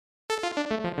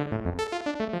Welcome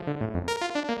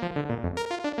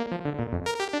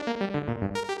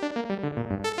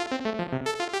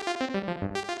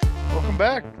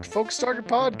back, Focus Target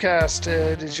Podcast.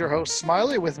 It is your host,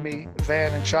 Smiley, with me,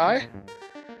 Van and Shy.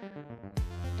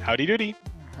 Howdy doody.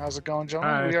 How's it going,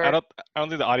 Hi. gentlemen? I don't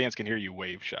think the audience can hear you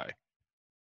wave, Shy.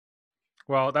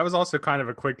 Well, that was also kind of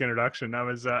a quick introduction. That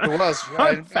was It was.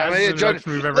 fastest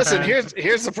introduction we've ever Listen, had.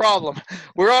 here's the problem.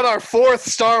 We're on our 4th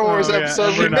Star Wars Oh, yeah, episode.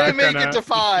 and We we're may not make gonna- it to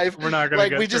 5. We're not going to Like,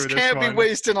 get we just through this can't be one.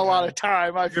 wasting a lot of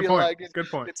time. I Good feel point. like Good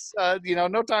point. it's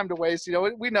no time to waste.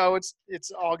 We know it's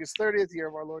August 30th, year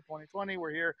of our Lord 2020.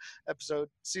 We're here,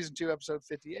 season 2, episode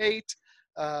 58.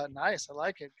 Nice, I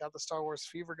like it. Got the Star Wars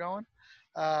fever going.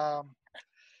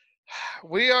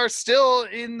 We are still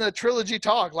in the trilogy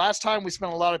talk. Last time we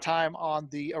spent a lot of time on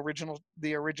the original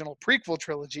prequel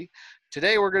trilogy.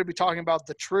 Today we're going to be talking about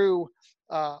the true,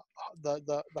 the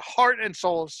heart and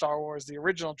soul of Star Wars, the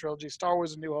original trilogy: Star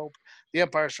Wars: A New Hope, The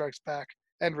Empire Strikes Back,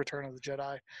 and Return of the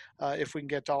Jedi. If we can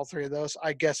get to all 3 of those,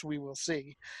 I guess we will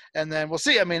see, and then we'll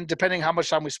see. I mean, depending how much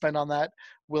time we spend on that,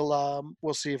 we'll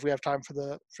see if we have time for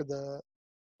the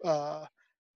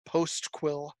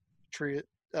post-quill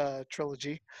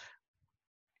trilogy.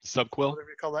 Subquill? Whatever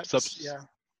you call that.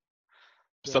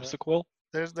 Subsequel?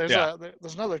 There's Yeah.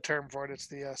 there's another term for it. It's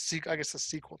the I guess the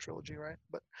sequel trilogy, right?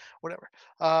 But whatever.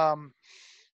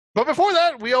 But before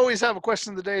that, we always have a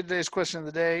question of the day. Today's question of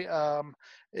the day,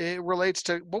 it relates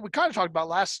to what we kind of talked about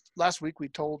last week. We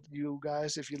told you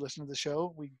guys, if you listen to the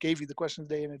show, we gave you the question of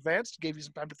the day in advance, gave you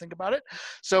some time to think about it.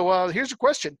 So here's your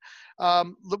question.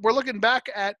 We're looking back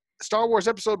at Star Wars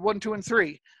Episode 1, 2, and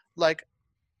 3. Like,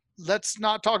 let's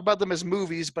not talk about them as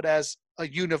movies, but as a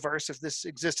universe, if this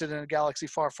existed in a galaxy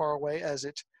far, far away, as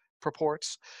it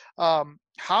purports.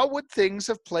 How would things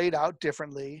have played out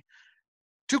differently?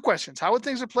 2 questions. How would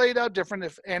things have played out different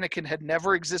if Anakin had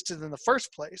never existed in the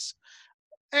first place?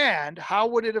 And how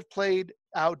would it have played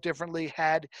out differently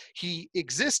had he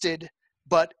existed,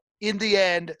 but in the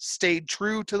end stayed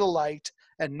true to the light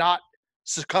and not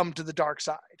succumbed to the dark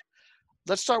side?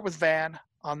 Let's start with Van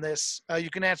on this. You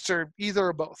can answer either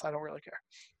or both. I don't really care.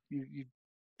 You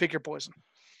pick your poison.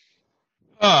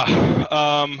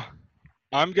 I'm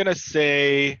going to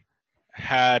say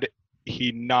had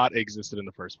he not existed in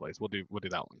the first place. We'll do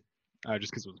that one.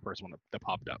 Just because it was the first one that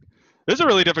popped up. This is a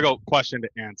really difficult question to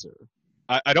answer.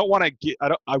 I want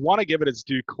to give it its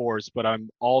due course, but I'm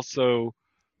also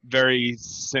very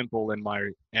simple in my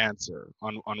answer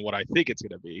on what I think it's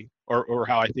going to be or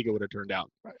how I think it would have turned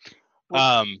out. Right.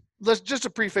 Well, let's just a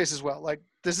preface as well. Like,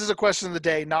 this is a question of the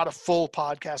day, not a full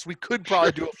podcast. We could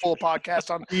probably do a full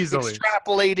podcast on Easily.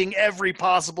 extrapolating every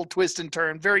possible twist and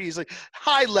turn very easily.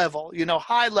 High level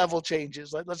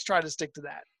changes. Let's try to stick to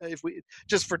that. If we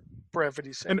just for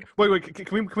brevity's sake. And wait,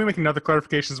 can we make another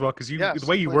clarification as well? Because Yes, the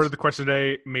way you please. worded the question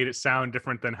today made it sound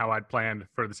different than how I'd planned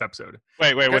for this episode.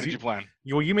 Wait, what Because did you plan?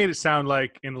 You made it sound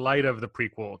like in light of the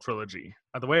prequel trilogy.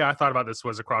 The way I thought about this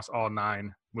was across all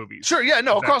 9 movies. Sure, yeah,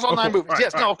 no, Is that- across all oh, 9 cool. movies. All right,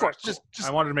 Yes, all no, right, of course. cool. Just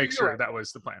I wanted to make you're sure right. that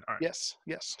was the plan. All right.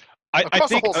 Yes. I Across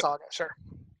think the whole saga, sure.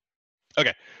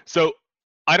 so.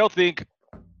 I don't think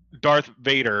Darth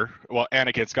Vader,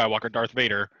 Anakin Skywalker, Darth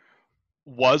Vader,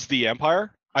 was the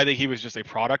Empire. I think he was just a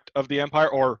product of the Empire,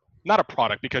 or not a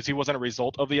product because he wasn't a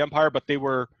result of the Empire, but they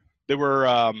were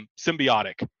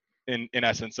symbiotic in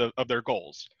essence of their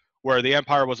goals. Where the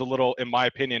Empire was a little, in my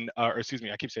opinion, or excuse me,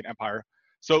 I keep saying Empire.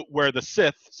 So where the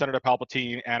Sith, Senator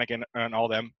Palpatine, Anakin, and all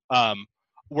them,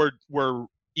 were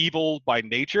evil by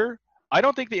nature. I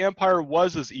don't think the Empire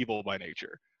was as evil by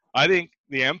nature. I think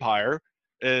the Empire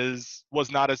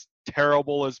was not as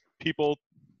terrible as people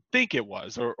think it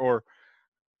was, or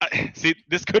see,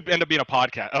 this could end up being a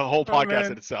whole podcast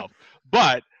in itself.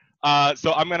 But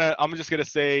so I'm just gonna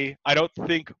say I don't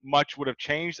think much would have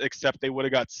changed except they would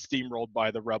have got steamrolled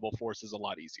by the rebel forces a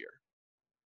lot easier.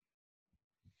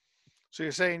 So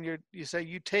you're saying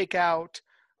you take out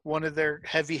one of their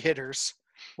heavy hitters,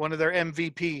 one of their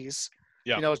MVPs.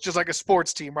 Yeah. It's just like a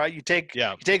sports team, right? You take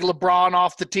Yeah. LeBron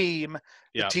off the team.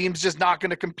 The Yeah. team's just not going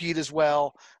to compete as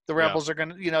well. The Rebels are going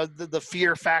to, the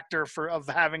fear factor of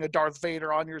having a Darth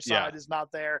Vader on your side is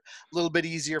not there. A little bit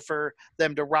easier for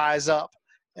them to rise up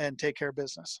and take care of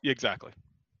business. Exactly.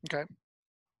 Okay.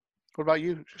 What about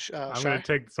you, I'm Shy? going to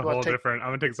take this a You wanna whole take- different. I'm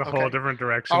going to take this a Okay. whole different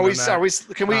direction. Are we? than that. Are we?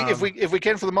 Can we? If we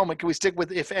can for the moment, can we stick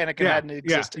with if Anakin hadn't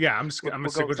existed? Yeah. I'm just We'll going go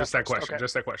to stick with with just that that first. question. Okay.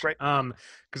 Just that question. Great.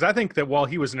 Because I think that while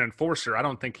he was an enforcer, I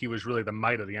don't think he was really the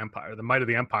might of the Empire. The might of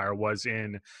the Empire was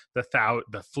in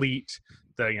the fleet,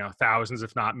 the thousands,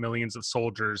 if not millions, of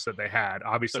soldiers that they had. The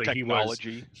Obviously,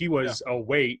 technology. he was a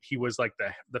weight. He was like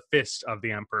the fist of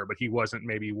the emperor, but he wasn't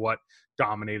maybe what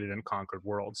dominated and conquered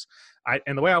worlds.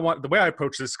 The way I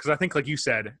approach this, because I think, like you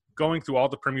said, going through all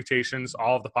the permutations,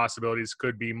 all of the possibilities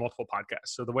could be multiple podcasts.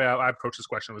 So the way I approach this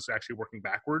question was actually working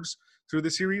backwards through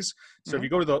the series. So if you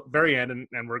go to the very end, and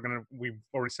we've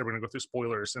already said we're gonna go through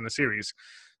spoilers in the series,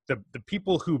 the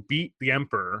people who beat the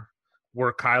emperor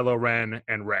were Kylo Ren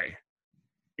and Rey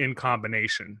in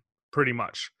combination, pretty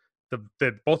much. Both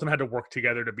of them had to work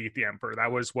together to beat the emperor.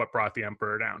 That was what brought the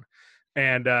emperor down.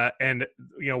 And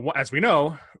as we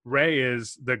know, Rey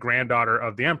is the granddaughter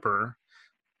of the emperor.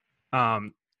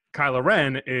 Kylo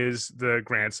Ren is the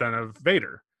grandson of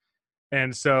Vader.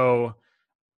 And so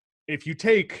if you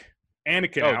take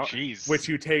Anakin out, which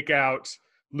you take out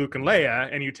Luke and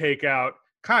Leia, and you take out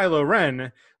Kylo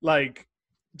Ren, like,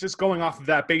 just going off of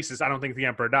that basis, I don't think the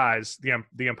Emperor dies.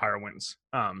 The Empire wins.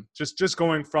 Just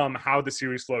going from how the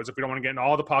series flows. If we don't want to get into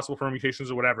all the possible permutations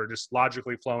or whatever, just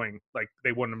logically flowing, like,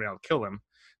 they wouldn't have been able to kill him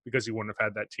because he wouldn't have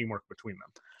had that teamwork between them.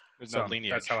 There's no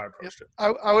lineage. That's how I approached it.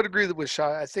 I would agree with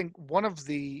Shai. I think one of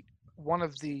the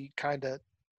kind of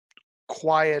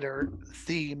quieter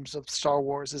themes of Star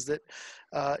Wars is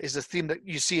a theme that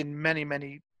you see in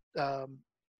many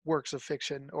works of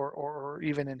fiction or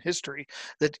even in history,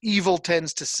 that evil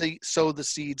tends to sow the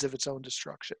seeds of its own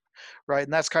destruction, right?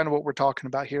 And that's kind of what we're talking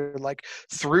about here. Like,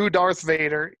 through Darth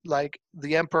Vader, like,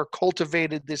 the Emperor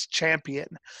cultivated this champion,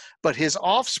 but his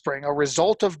offspring, a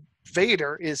result of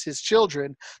Vader, is his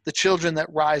children, the children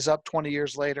that rise up 20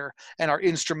 years later and are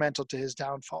instrumental to his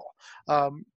downfall.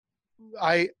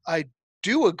 I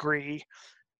do agree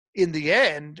in the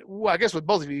end, well, I guess with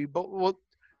both of you, but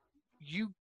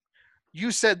you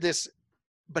said this,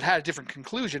 but had a different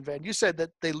conclusion, Van. You said that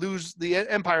the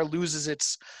Empire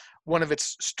loses one of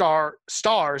its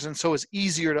stars, and so it's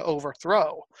easier to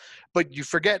overthrow. But you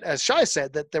forget, as Shai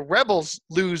said, that the rebels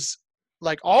lose,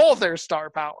 like, all their star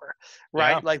power,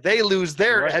 right? Yeah. Like, they lose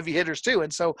their heavy hitters too.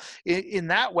 And so in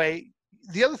that way,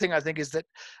 the other thing I think is that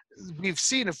we've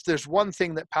seen, if there's one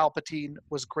thing that Palpatine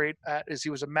was great at, is he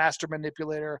was a master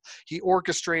manipulator. He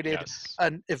orchestrated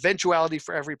an eventuality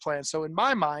for every plan. So in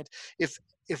my mind, if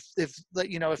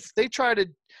they try to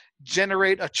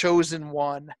generate a chosen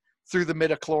one through the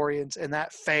midichlorians and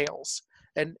that fails,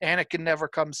 and Anakin never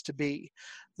comes to be,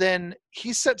 then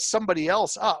he sets somebody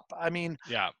else up. I mean,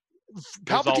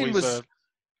 Palpatine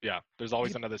there's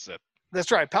always another Sith. That's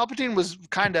right. Palpatine was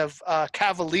kind of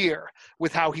cavalier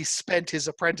with how he spent his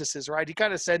apprentices, right? He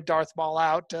kind of sent Darth Maul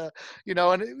out to,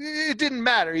 and it didn't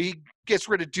matter. He gets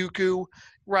rid of Dooku,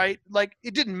 right? Like,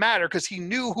 it didn't matter because he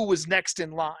knew who was next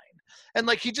in line. And,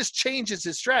 like, he just changes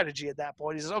his strategy at that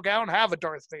point. He says, okay, I don't have a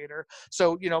Darth Vader.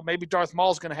 So, maybe Darth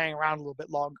Maul's going to hang around a little bit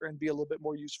longer and be a little bit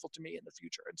more useful to me in the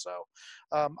future. And so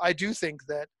I do think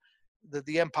that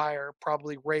the Empire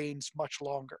probably reigns much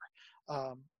longer.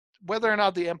 Whether or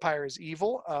not the Empire is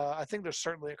evil, I think there's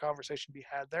certainly a conversation to be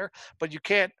had there. But you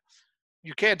can't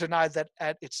deny that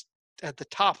at the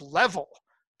top level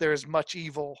there is much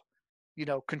evil,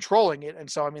 controlling it. And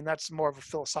so, I mean, that's more of a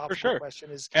philosophical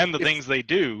question. And the things they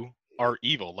do are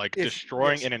evil, like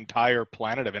destroying an entire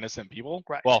planet of innocent people.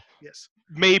 Right. Well,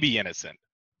 maybe innocent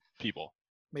people.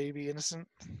 Maybe innocent.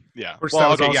 Yeah.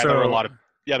 Well, okay. There were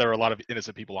a lot of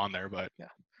innocent people on there, but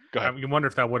Go ahead. You wonder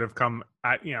if that would have come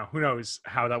at, who knows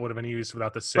how that would have been used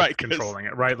without the Sith controlling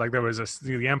it, right? Like, there was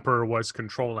the Emperor was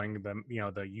controlling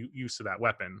the use of that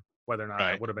weapon, whether or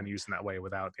not it would have been used in that way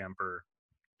without the Emperor.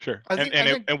 Sure.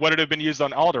 And would it have been used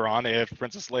on Alderaan if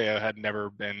Princess Leia had never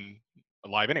been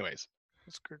alive anyways?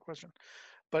 That's a good question.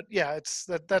 But yeah,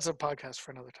 that's a podcast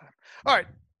for another time. All right.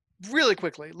 Really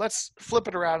quickly, let's flip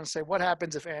it around and say, what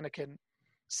happens if Anakin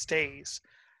stays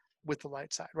with the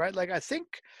light side, right? Like, I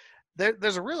think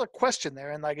there's a real question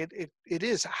there, and like it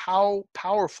is, how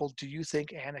powerful do you think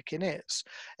Anakin is,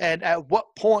 and at what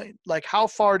point, like, how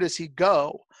far does he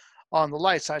go on the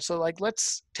light side? So, like,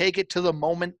 let's take it to the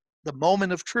moment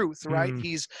of truth, right? Mm-hmm.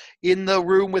 He's in the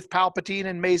room with Palpatine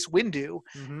and Mace Windu,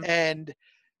 mm-hmm. and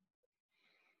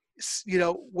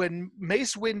when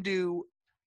Mace Windu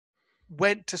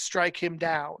went to strike him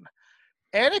down,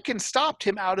 Anakin stopped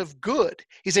him out of good.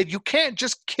 He said, you can't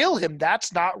just kill him.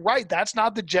 That's not right. That's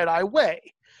not the Jedi way.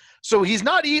 So he's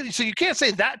not even, so you can't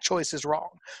say that choice is wrong.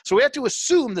 So we have to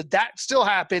assume that still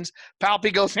happens.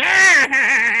 Palpatine goes,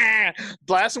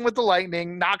 blasts him with the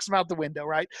lightning, knocks him out the window,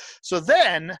 right? So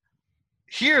then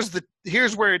here's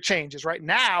where it changes, right?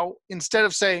 Now, instead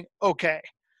of saying, okay,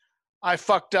 I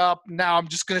fucked up, now I'm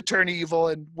just going to turn evil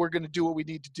and we're going to do what we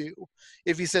need to do.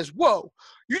 If he says, whoa,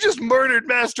 you just murdered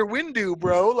Master Windu,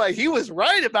 bro. Like, he was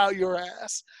right about your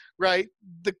ass, right?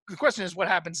 The question is what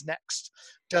happens next.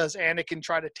 Does Anakin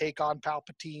try to take on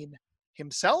Palpatine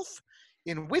himself?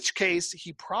 In which case,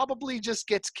 he probably just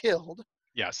gets killed.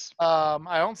 Yes.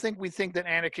 I don't think we think that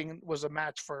Anakin was a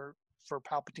match for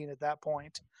Palpatine at that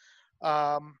point.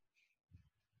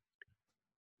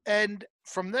 And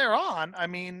from there on, I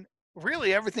mean,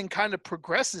 really everything kind of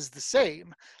progresses the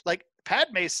same. Like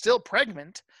Padme's still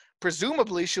pregnant.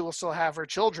 Presumably she will still have her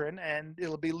children, and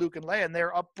it'll be Luke and Leia, and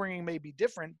their upbringing may be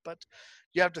different, but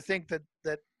you have to think that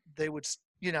they would,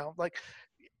 like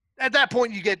at that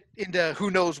point you get into who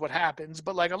knows what happens,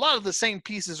 but like a lot of the same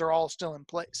pieces are all still in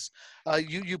place.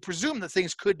 You presume that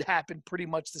things could happen pretty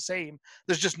much the same.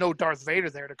 There's just no Darth Vader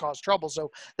there to cause trouble.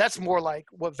 So that's more like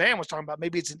what Van was talking about.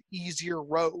 Maybe it's an easier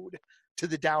road to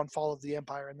the downfall of the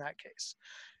Empire in that case.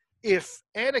 If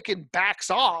Anakin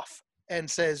backs off and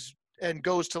says and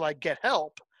goes to like get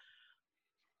help,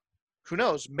 who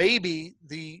knows? Maybe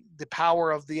the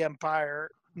power of the Empire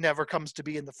never comes to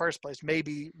be in the first place.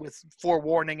 Maybe with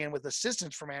forewarning and with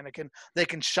assistance from Anakin, they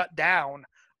can shut down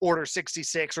Order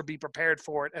 66 or be prepared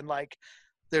for it. And like,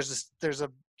 there's a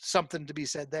something to be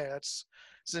said there. It's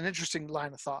an interesting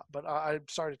line of thought. But I'm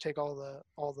sorry to take all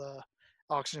the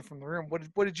oxygen from the room.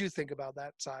 What did you think about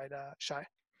that side, Shai?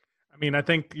 I mean, I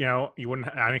think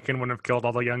Anakin wouldn't have killed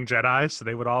all the young Jedi, so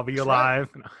they would all be alive.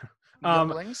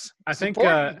 Younglings. I think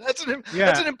that's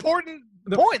an important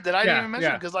point that I didn't even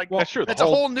mention because that's a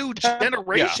whole new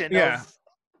generation of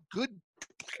good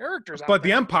characters. But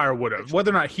the Empire would have,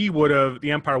 whether or not he would have,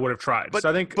 the Empire would have tried. So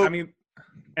I think,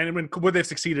 and would they have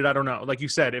succeeded? I don't know. Like you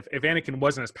said, if Anakin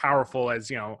wasn't as powerful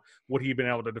as would he have been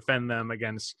able to defend them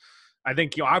against? I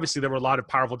think obviously there were a lot of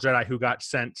powerful Jedi who got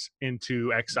sent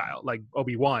into exile, like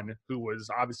Obi-Wan, who was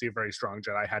obviously a very strong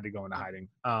Jedi, had to go into hiding.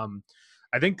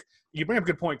 I think you bring up a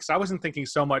good point because I wasn't thinking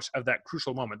so much of that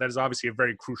crucial moment. That is obviously a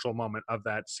very crucial moment of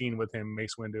that scene with him,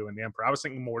 Mace Windu, and the Emperor. I was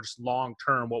thinking more just long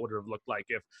term, what would it have looked like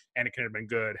if Anakin had been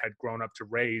good, had grown up to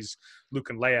raise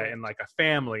Luke and Leia in like a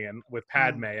family and with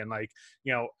Padme and like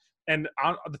And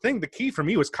the key for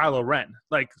me was Kylo Ren.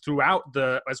 Like throughout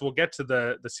as we'll get to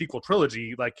the sequel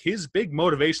trilogy, like his big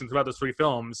motivation throughout those 3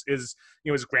 films is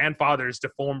his grandfather's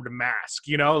deformed mask.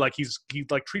 Like he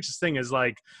like treats this thing as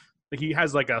like he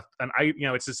has like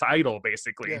it's this idol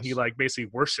basically. Yes. And he like basically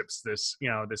worships this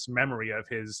this memory of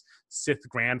his Sith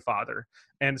grandfather.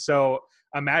 And so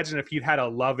imagine if he'd had a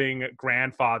loving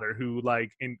grandfather who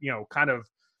like kind of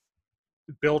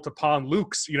built upon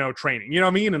Luke's training, you know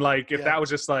what I mean, and like if that was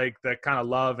just like the kind of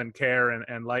love and care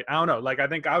and like I don't know, like I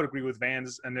think I would agree with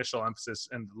Van's initial emphasis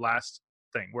in the last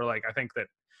thing where like I think that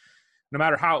no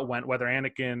matter how it went, whether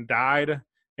Anakin died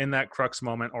in that crux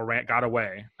moment or got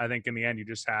away, I think in the end you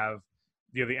just have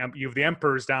you have the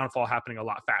Emperor's downfall happening a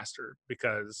lot faster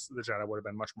because the Jedi would have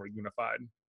been much more unified.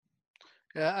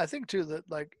 Yeah, I think too that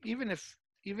like even if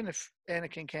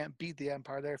Anakin can't beat the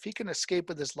Empire there, if he can escape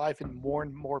with his life and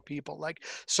more people, like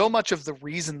so much of the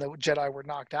reason the Jedi were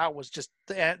knocked out was just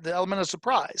the element of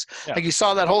surprise. Yeah. Like you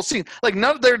saw that whole scene, like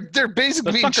they're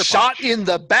basically being shot in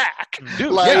the back.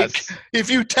 Dude, like if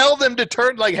you tell them to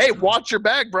turn, like, hey, watch your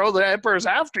back, bro, the Emperor's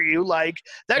after you. Like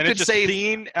that and could save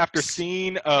scene after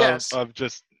scene of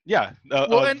just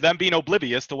of them being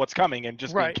oblivious to what's coming and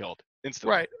just being killed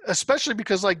instantly. Right, especially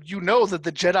because like that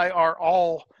the Jedi are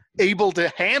all able to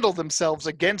handle themselves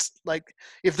against, like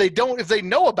if they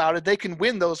know about it, they can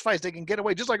win those fights, they can get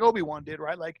away just like Obi-Wan did,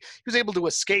 right? Like he was able to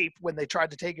escape when they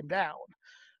tried to take him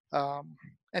down.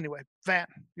 Anyway, Van,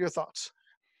 your thoughts?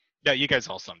 Yeah, you guys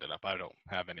all summed it up. I don't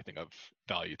have anything of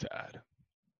value to add.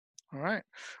 All right.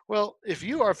 Well, if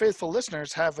you, our faithful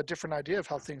listeners, have a different idea of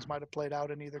how things might have played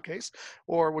out in either case,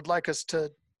 or would like us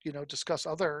to discuss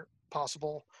other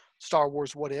possible Star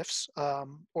Wars what ifs,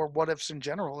 or what ifs in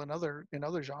general in other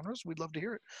genres, we'd love to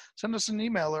hear it. Send us an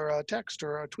email or a text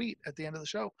or a tweet at the end of the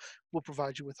show. We'll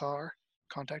provide you with our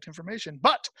contact information.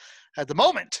 But at the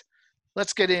moment,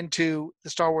 let's get into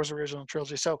the Star Wars original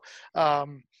trilogy. So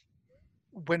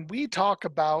when we talk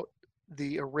about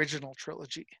the original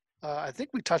trilogy, I think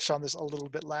we touched on this a little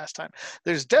bit last time.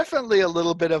 There's definitely a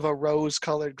little bit of a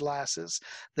rose-colored glasses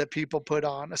that people put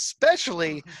on,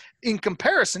 especially in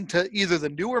comparison to either the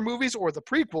newer movies or the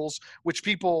prequels, which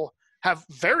people have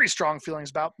very strong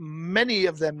feelings about, many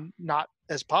of them not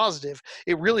as positive.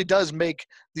 It really does make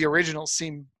the original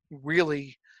seem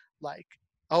really like,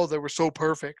 oh, they were so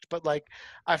perfect. But like,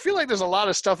 I feel like there's a lot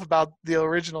of stuff about the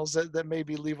originals that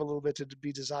maybe leave a little bit to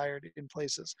be desired in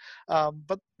places.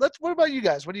 But what about you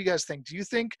guys? What do you guys think? Do you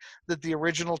think that the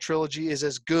original trilogy is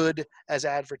as good as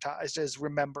advertised, as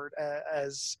remembered,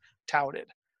 as touted?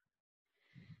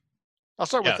 I'll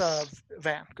start with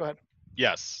Van. Go ahead.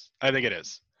 Yes, I think it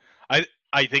is.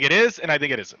 I think it is, and I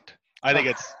think it isn't. I think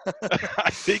it's. I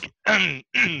think.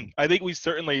 I think we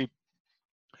certainly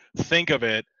think of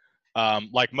it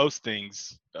like most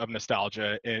things of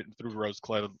nostalgia through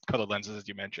rose-colored lenses, as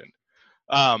you mentioned.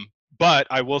 But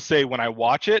I will say, when I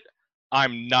watch it,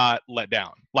 I'm not let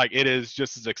down. Like, it is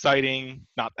just as exciting.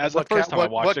 Not as the first time I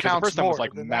watched it, because the first time was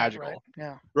like magical, that, right?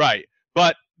 Yeah. right?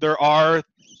 But there are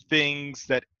things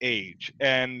that age,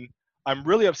 and I'm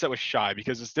really upset with Shy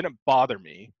because this didn't bother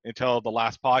me until the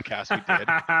last podcast we did,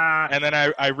 and then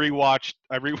I rewatched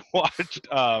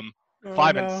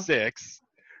 5 and 6,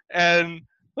 and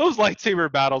those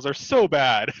lightsaber battles are so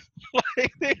bad.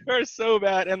 Like, they are so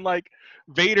bad, and like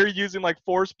Vader using like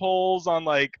force poles on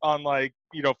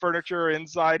furniture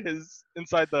inside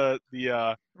the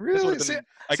Really?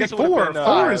 I guess it would four have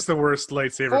been is the worst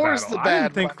lightsaber Four is battle. the I didn't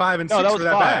bad think one. 5 and No, 6 that were was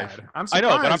that 5. bad. I'm I surprised. know,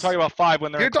 but I'm talking about 5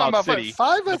 when they're You're in talking Cloud about City. 5.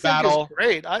 I The think battle. is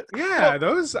great.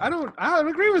 Those I don't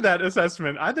agree with that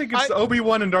assessment. I think it's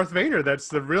Obi-Wan and Darth Vader that's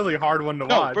the really hard one to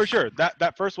watch. No, for sure.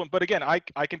 That first one, but again, I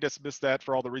can dismiss that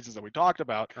for all the reasons that we talked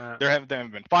about. They haven't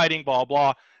been fighting, blah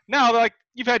blah. Now, like,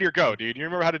 you've had your go, dude. You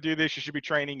remember how to do this. You should be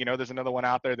training. You know, there's another one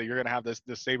out there that you're gonna have this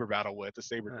saber battle with, the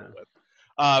saber duel with.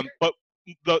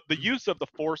 But the use of the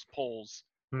force pulls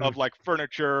of like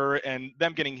furniture and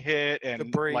them getting hit and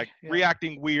debris,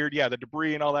 reacting weird, the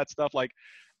debris and all that stuff. Like,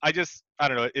 I don't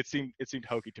know. It seemed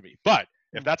hokey to me. But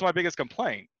if that's my biggest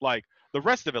complaint, like, the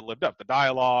rest of it lived up. The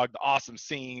dialogue, the awesome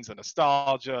scenes, the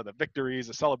nostalgia, the victories,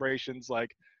 the celebrations.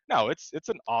 Like, no, it's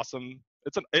an awesome.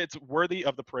 It's worthy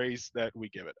of the praise that we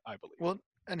give it, I believe. Well,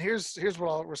 and here's what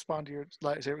I'll respond to your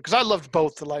lightsaber, because I loved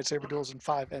both the lightsaber duels in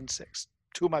 5 and 6.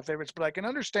 Two of my favorites, but I can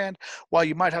understand why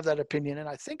you might have that opinion, and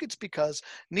I think it's because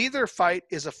neither fight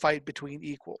is a fight between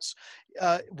equals.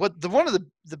 One of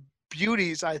the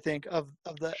beauties, I think, of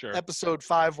the episode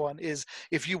 5 one is,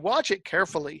 if you watch it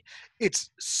carefully,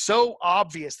 it's so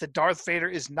obvious that Darth Vader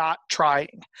is not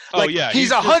trying.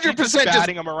 He's 100%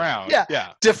 batting him around.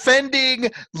 Defending,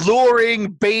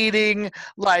 luring, baiting.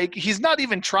 Like, he's not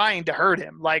even trying to hurt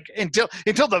him. Like, until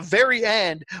the very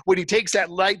end, when he takes that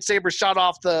lightsaber shot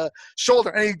off the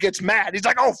shoulder and he gets mad. He's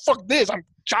like, "Oh, fuck this! I'm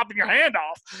chopping your hand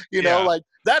off." You know, like,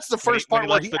 that's the first part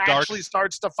where he actually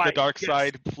starts to fight. The dark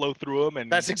side flow through him,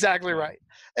 and that's exactly right.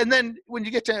 And then when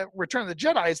you get to Return of the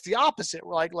Jedi, it's the opposite.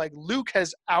 Like Luke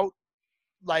has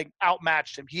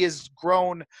outmatched him. He has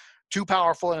grown too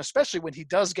powerful, and especially when he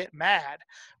does get mad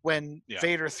when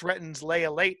Vader threatens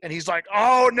Leia late, and he's like,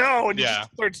 "Oh no!" and he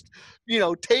just starts,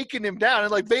 taking him down,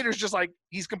 and like Vader's just like,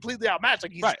 he's completely outmatched,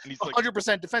 like he's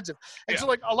 100% defensive. And so,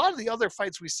 like, a lot of the other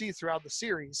fights we see throughout the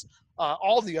series,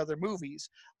 all the other movies,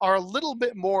 are a little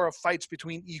bit more of fights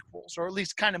between equals, or at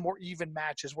least kind of more even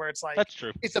matches, where it's like, that's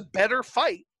true. It's a better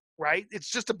fight, right? It's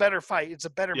just a better fight. It's a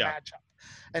better matchup,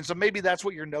 and so maybe that's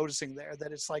what you're noticing there.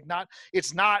 That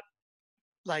it's not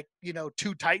like,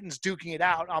 two titans duking it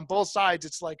out on both sides.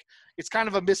 It's like, it's kind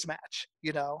of a mismatch,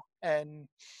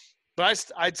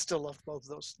 but I'd still love both of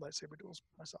those lightsaber duels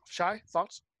myself. Shy,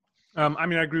 thoughts? I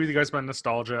mean, I agree with you guys about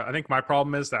nostalgia. I think my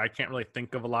problem is that I can't really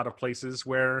think of a lot of places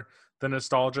where the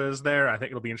nostalgia is there. I think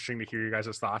it'll be interesting to hear you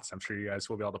guys' thoughts. I'm sure you guys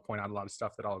will be able to point out a lot of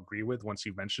stuff that I'll agree with once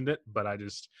you've mentioned it, but I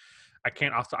just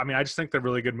think they're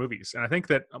really good movies. And I think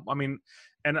that,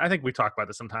 and I think we talk about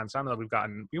this sometimes. I know that we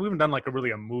haven't done like a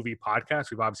movie podcast.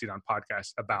 We've obviously done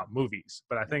podcasts about movies,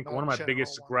 but I think one of my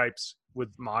biggest gripes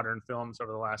with modern films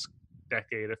over the last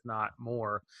decade, if not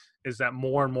more, is that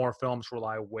more and more films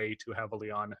rely way too heavily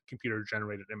on computer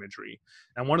generated imagery.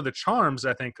 And one of the charms,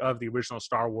 I think, of the original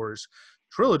Star Wars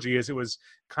trilogy is it was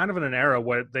kind of in an era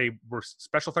where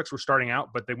special effects were starting out,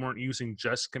 but they weren't using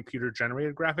just computer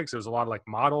generated graphics. There was a lot of like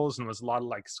models, and it was a lot of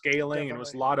like scaling, and it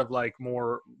was a lot of like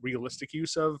more realistic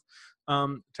use of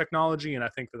technology. And I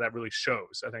think that really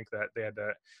shows. I think that they had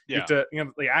to,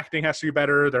 the acting has to be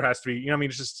better. There has to be,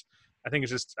 I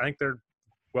think they're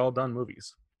well done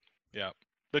movies. Yeah.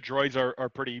 The droids are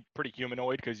pretty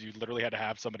humanoid, because you literally had to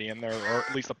have somebody in there, or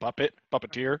at least a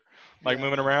puppeteer,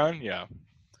 moving around. Yeah.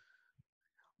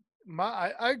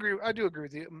 I agree. I do agree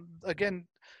with you. Again,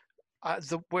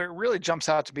 where it really jumps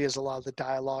out to me is a lot of the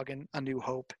dialogue in A New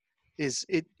Hope.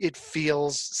 It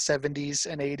feels 70s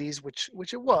and 80s,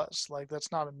 which it was. Like,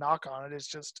 that's not a knock on it. It's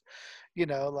just,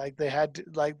 like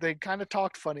they kind of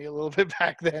talked funny a little bit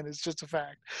back then. It's just a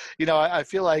fact. I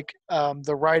feel like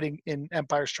the writing in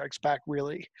Empire Strikes Back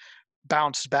really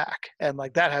bounced back, and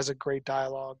like that has a great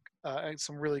dialogue and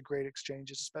some really great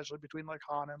exchanges, especially between like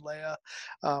Han and Leia.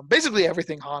 Basically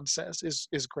everything Han says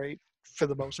is great for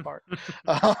the most part.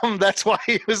 That's why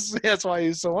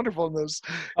he's so wonderful in those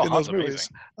movies.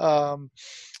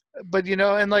 But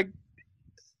and like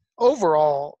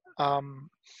overall,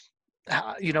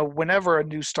 whenever a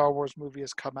new Star Wars movie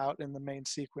has come out in the main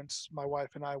sequence, my wife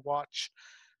and I watch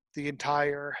the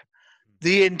entire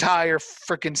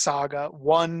freaking saga,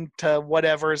 one to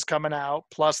whatever is coming out,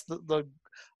 plus the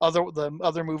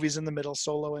other movies in the middle,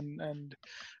 Solo and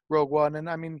Rogue One. And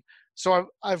I mean, so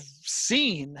I've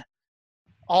seen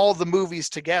all the movies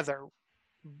together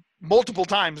multiple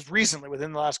times recently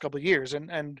within the last couple of years,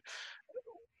 and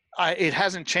it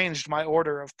hasn't changed my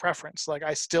order of preference. Like,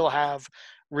 I still have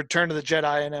Return of the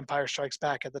Jedi and Empire Strikes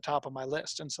Back at the top of my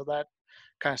list, and so that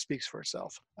kind of speaks for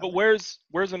itself. But where's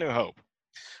A New Hope?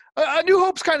 A New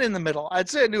Hope's kind of in the middle. I'd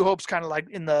say A New Hope's kind of like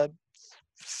in the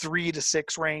 3 to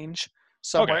 6 range,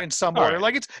 somewhere Okay. in some All order. right.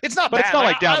 Like it's not But bad. it's not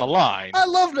like down the line. I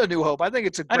love A New Hope. I think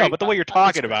it's a I great. know, but the way you're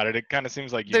talking about it, it kind of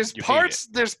seems like you there's you hate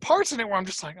parts in it where I'm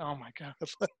just like, oh my god,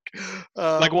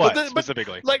 like what but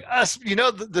specifically? like us,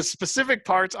 the specific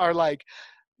parts are like,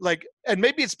 and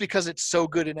maybe it's because it's so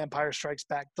good in Empire Strikes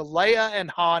Back. The Leia and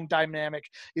Han dynamic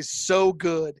is so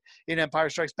good in Empire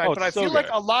Strikes Back, Oh, but I it's so feel like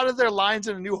good. a lot of their lines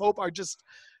in A New Hope are just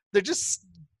they're just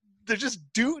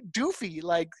doofy.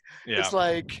 Like, Yeah. it's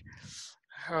like,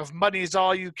 if money's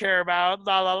all you care about,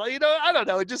 la la la. I don't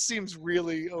know. It just seems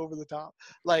really over the top.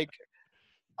 Like,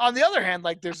 on the other hand,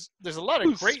 like there's a lot of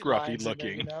Who's great scruffy lines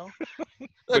looking? in there,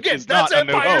 Which Again, is that's not A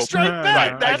New Empire Hope. Strikes No,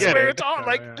 Back. no, That's I get where it. it's on.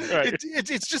 Like, Right.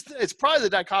 it's probably the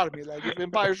dichotomy. Like, if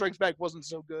Empire Strikes Back wasn't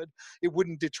so good, it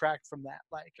wouldn't detract from that.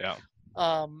 Like, Yeah.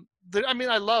 I mean,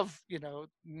 I love,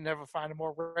 never find a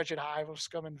more wretched hive of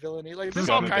scum and villainy. Like, there's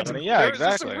all Scum and kinds of, villainy. Yeah, there's some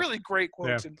exactly. really great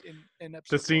quotes in The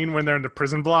episode scene when they're in the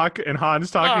prison block and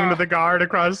Han's talking to the guard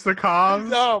across the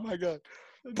comms. Oh my god,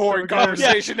 It's boring so good.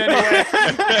 conversation anyway.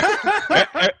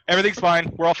 Everything's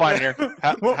fine. We're all fine here.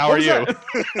 How What are was you?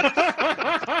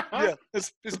 that? Yeah,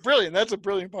 it's brilliant. That's a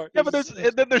brilliant part. Yeah, but there's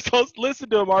also, listen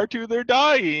to them, R2, they're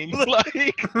dying. like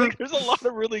there's a lot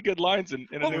of really good lines in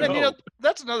A Well, New and Hope.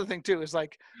 that's another thing too, is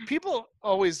like, people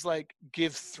always like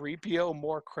give 3PO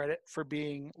more credit for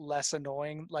being less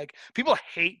annoying. Like, people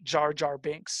hate Jar Jar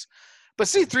Binks, but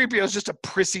C-3PO is just a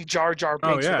prissy Jar Jar Oh,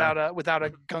 Binks yeah. without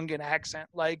a Gungan accent.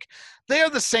 Like, they are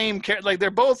the same like,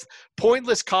 they're both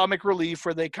pointless comic relief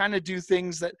where they kind of do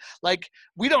things that, like,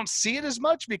 we don't see it as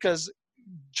much because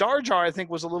Jar Jar, I think,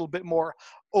 was a little bit more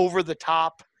over the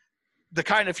top, the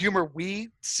kind of humor we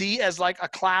see as like a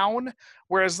clown,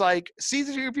 whereas like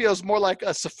C-3PO is more like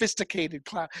a sophisticated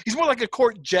clown. He's more like a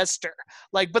court jester.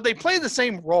 Like, but they play the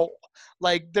same role.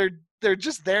 Like, they're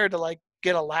just there to like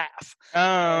get a laugh.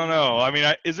 I don't know. I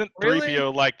mean, isn't Really?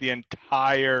 3PO like the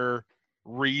entire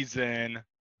reason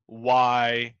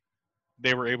why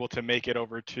they were able to make it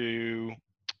over to, what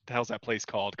the hell's that place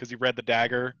called? Because he read the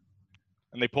dagger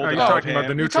and they pulled Are it you out of talking about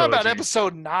the him. new You're talking about trilogy?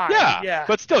 episode 9. Yeah, Yeah.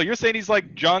 but still, you're saying he's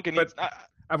like junk and But- he's.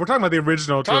 We're talking about the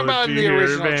original Talking about trilogy the here,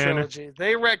 original Van. trilogy.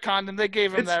 They retconned him. They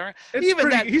gave him that. It's Even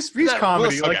pretty, that- he's that-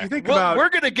 comedy. we'll- Like, okay. you think Well, about we're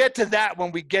gonna get to that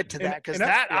when we get to that, because and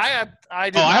that that's- I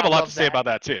did Oh, I have a not lot love to say that. about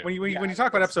that too. when you Yeah,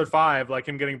 talk about episode 5, like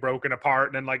him getting broken apart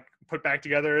and then like put back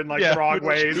together in like Yeah, the wrong with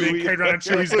ways, and Chewie. carried around on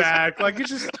Chewie's back. Like, he's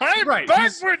just I'm right.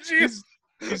 backwards, you.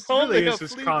 He's Only really a is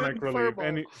just flea comic bitten relief, furball.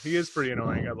 and he is pretty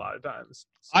annoying a lot of times.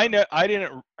 I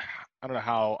don't know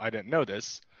how I didn't know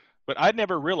this, but I'd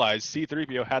never realized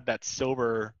C-3PO had that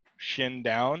silver shin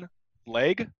down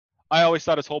leg. I always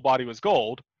thought his whole body was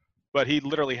gold, but he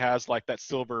literally has like that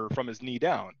silver from his knee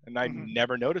down, and I Mhm.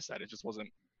 never noticed that. It just wasn't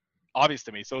obvious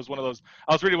to me. So it was one of those.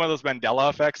 I was reading one of those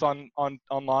Mandela effects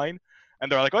online,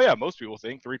 and they're like, "Oh yeah, most people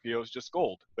think 3PO is just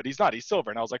gold, but he's not. He's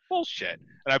silver." And I was like, "Bullshit!"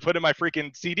 And I put in my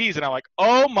freaking CDs, and I'm like,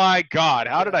 "Oh my god,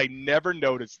 how did I never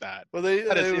notice that? Well,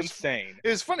 That is it was insane." It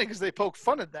was funny because they poke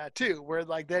fun at that too, where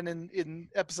like then in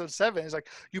episode 7, it's like,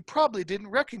 you probably didn't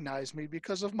recognize me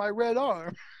because of my red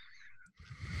arm.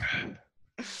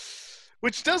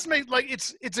 Which does make, like,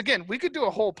 it's again, we could do a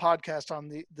whole podcast on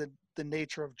the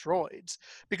nature of droids,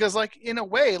 because like, in a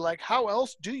way, like, how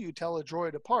else do you tell a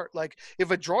droid apart? Like, if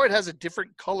a droid has a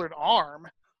different colored arm,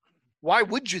 why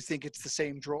would you think it's the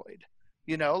same droid?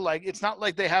 Like, it's not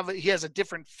like he has a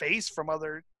different face from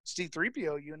other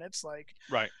C-3PO units. Like,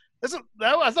 Right. I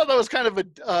thought that was kind of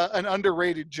an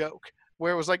underrated joke,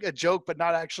 where it was like a joke, but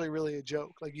not actually really a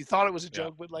joke. Like, you thought it was a Yeah.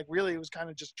 joke, but like, really it was kind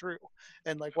of just true.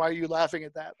 And like, why are you laughing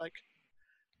at that? Like,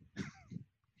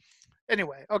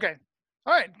 anyway, okay.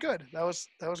 All right, good. That was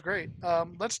great.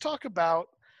 Let's talk about,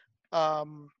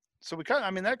 so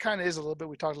that kind of is a little bit,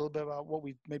 we talked a little bit about what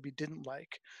we maybe didn't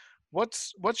like.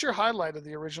 What's your highlight of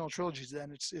the original trilogy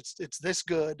then? It's this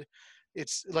good.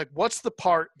 It's like, what's the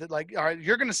part that, like, all right,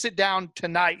 you're going to sit down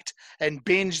tonight and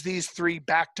binge these 3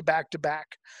 back to back to back.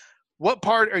 What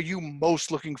part are you most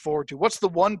looking forward to? What's the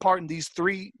one part in these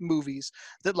 3 movies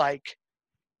that, like,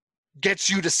 gets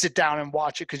you to sit down and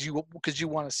watch it because you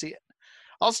want to see it.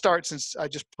 I'll start since I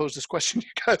just posed this question to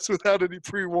you guys without any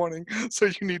pre-warning, so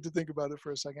you need to think about it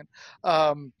for a second.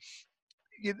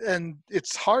 And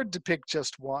it's hard to pick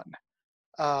just one.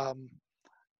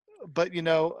 But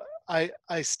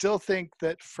I still think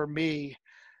that for me,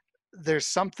 there's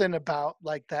something about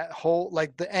like that whole,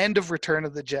 like the end of Return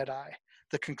of the Jedi,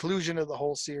 the conclusion of the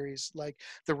whole series. Like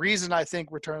the reason I think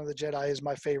Return of the Jedi is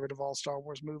my favorite of all Star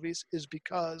Wars movies is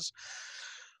because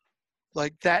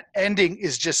like that ending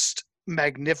is just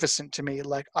magnificent to me.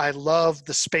 Like I love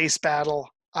the space battle.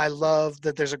 I love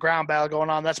that there's a ground battle going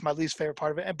on. That's my least favorite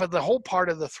part of it. But the whole part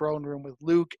of the throne room with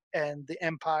Luke and the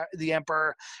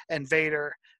Emperor and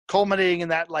Vader culminating in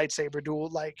that lightsaber duel,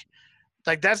 like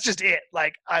that's just it.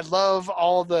 Like I love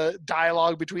all the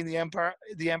dialogue between the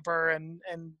Emperor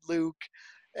and Luke,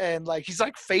 and like he's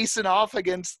like facing off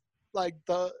against like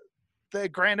the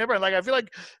Grand Emperor. Like I feel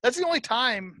like that's the only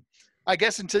time, I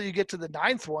guess, until you get to the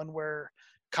 9th one where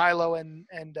Kylo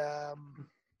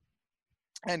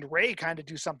and Rey kind of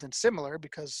do something similar,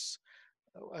 because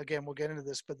again, we'll get into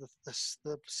this, but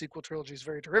the sequel trilogy is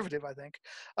very derivative, I think.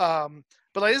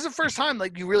 But like, this is the first time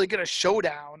like you really get a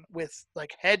showdown with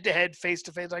like head to head, face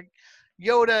to face. Like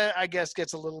Yoda, I guess,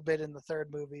 gets a little bit in the 3rd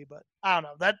movie, but I don't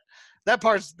know, that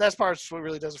part's what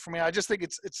really does it for me. I just think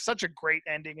it's such a great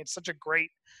ending. It's such a great,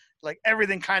 like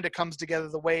everything kind of comes together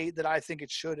the way that I think it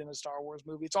should in a Star Wars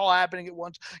movie. It's all happening at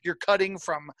once. You're cutting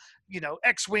from,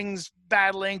 X-Wings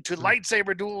battling to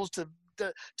lightsaber duels to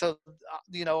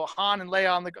Han and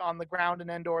Leia on the ground in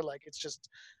Endor. Like it's just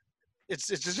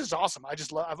awesome.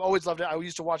 I've always loved it. I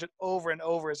used to watch it over and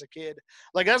over as a kid.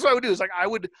 Like that's what I would do, is like I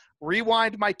would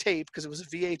rewind my tape because it was a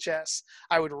VHS.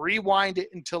 I would rewind it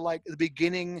until like the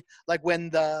beginning, like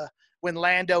when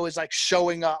Lando is like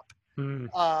showing up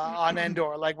on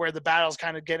Endor, like where the battle's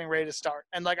kind of getting ready to start,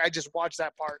 and like I just watch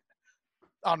that part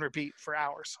on repeat for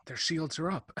hours. Their shields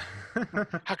are up.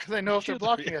 How can they know if they're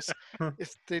blocking us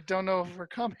if they don't know if we're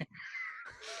coming?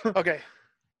 Okay,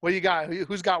 what do you got?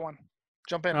 Who's got one?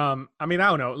 Jump in. I mean, I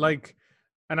don't know. Like,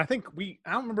 and I think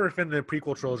I don't remember if in the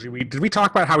prequel trilogy did we talk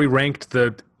about how we ranked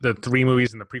the 3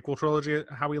 movies in the prequel trilogy,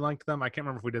 how we liked them. I can't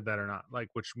remember if we did that or not. Like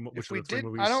which of the 3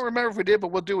 movies. I don't remember if we did, but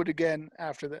we'll do it again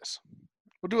after this.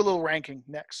 We'll do a little ranking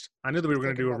next. I knew that we were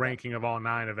going to do a ranking of all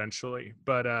 9 eventually,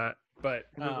 but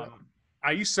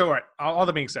I used to, all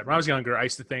that being said, when I was younger, I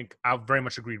used to think, I very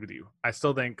much agreed with you. I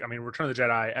still think, I mean, Return of the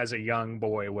Jedi as a young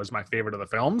boy was my favorite of the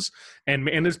films. And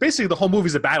it's basically the whole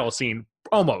movie's a battle scene,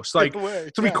 almost, like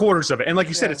 3/4 of it. And like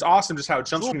you said, it's awesome just how it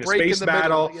jumps between the space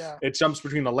battle, it jumps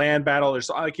between the land battle. There's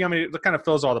like, it kind of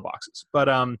fills all the boxes. But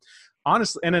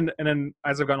honestly, and then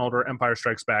as I've gotten older, Empire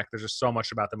Strikes Back, there's just so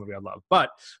much about the movie I love.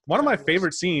 But one of my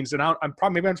favorite scenes, and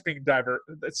maybe I'm speaking diver,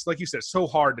 it's like you said, it's so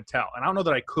hard to tell. And I don't know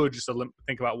that I could just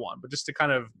think about one, but just to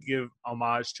kind of give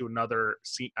homage to another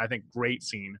scene, I think great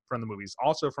scene from the movies,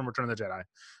 also from Return of the Jedi,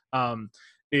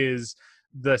 is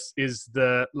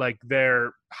the like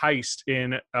their heist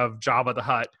of Jabba the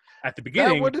Hutt. At the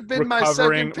beginning, that would have been my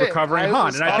second pick. Recovering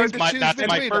Han, and I think that's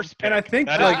my first pick. And I think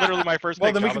that is literally my first pick.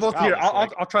 Well, then we can both here.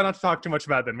 I'll try not to talk too much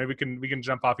about that. Maybe we can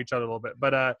jump off each other a little bit.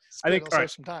 But I think all right,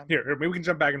 some time. Here, maybe we can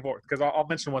jump back and forth because I'll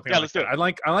mention one thing. Yeah, let's do it. I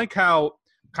like how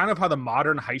the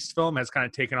modern heist film has kind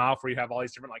of taken off, where you have all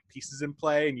these different like pieces in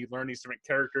play, and you learn these different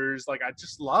characters. Like I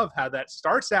just love how that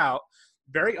starts out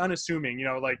very unassuming,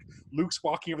 like Luke's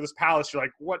walking over this palace. You're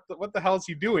like, what the hell is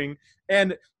he doing?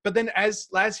 But then as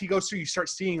he goes through, you start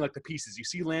seeing like the pieces. You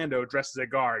see Lando dressed as a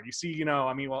guard. You see, you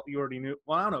already knew.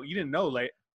 Well, I don't know. You didn't know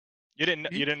You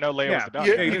didn't know Leia was the bounty.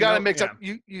 You got to mix up.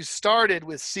 You started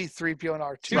with C-3PO and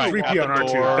R2. Right, 3PO and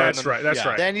R2. That's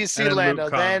right. Then you see Lando.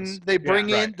 Then they bring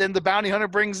in. Then the bounty hunter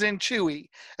brings in Chewie,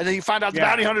 and then you find out the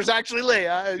bounty hunter's actually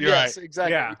Leia. Yes, right.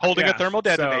 exactly. Yeah. Holding a thermal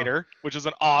detonator, which is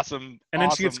an awesome. And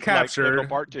then she gets captured.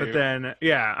 Part 2. But then,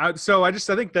 I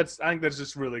think that's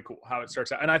just really cool how it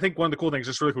starts out. And I think one of the cool things,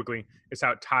 just really quickly, is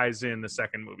how it ties in the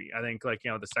second movie. I think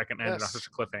the second ended on such a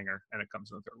cliffhanger, and it comes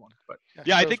in the third one. But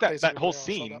I think that whole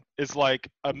scene is like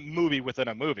a movie within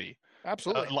a movie.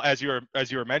 Absolutely. As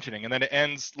you were mentioning, and then it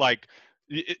ends like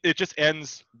it just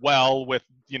ends well with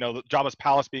Jabba's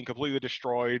palace being completely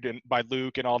destroyed and by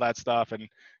Luke and all that stuff, and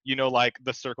like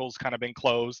the circle's kind of been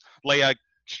closed. Leia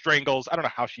strangles. I don't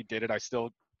know how she did it. I still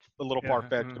a little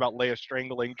far-fetched about Leia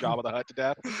strangling Jabba the Hutt to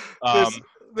death.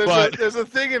 There's a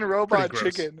thing in Robot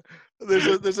Chicken.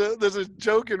 There's a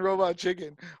joke in Robot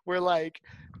Chicken where like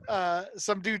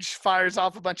some dude fires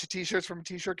off a bunch of T-shirts from a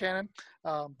T-shirt cannon.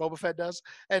 Boba Fett does,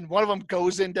 and one of them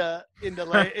goes into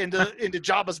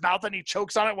Jabba's mouth, and he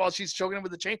chokes on it while she's choking him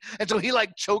with the chain, and so he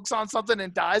like chokes on something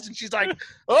and dies, and she's like,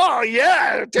 "Oh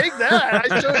yeah, take that!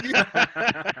 I showed you,"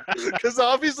 because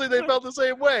obviously they felt the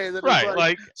same way. That Right,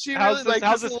 like she how's really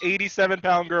this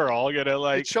 87-pound girl gonna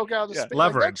like choke out the yeah. space.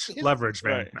 Leverage,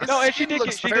 man. Right. No, and she did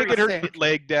get her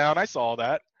leg down. I saw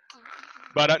that.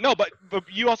 But no, but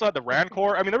you also had the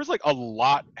Rancor. I mean, there was like a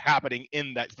lot happening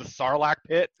in that the Sarlacc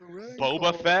pit,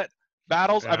 Boba Fett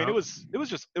battles. I mean, it was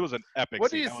an epic. What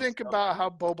do scene. you think about how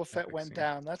Boba Fett went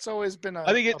down? That's always been a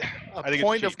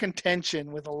point of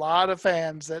contention with a lot of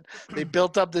fans that they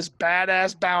built up this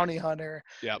badass bounty hunter,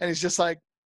 and he's just like,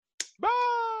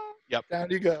 yep, down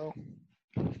you go.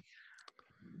 I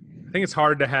think it's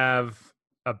hard to have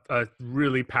a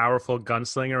really powerful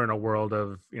gunslinger in a world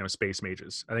of space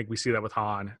mages. I think we see that with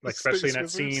Han, like especially in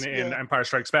that scene in Empire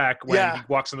Strikes Back when he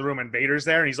walks in the room and Vader's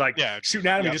there and he's like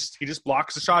shooting at him. He just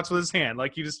blocks the shots with his hand.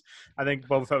 Like I think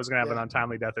Boba Fett was gonna have an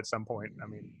untimely death at some point. I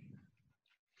mean,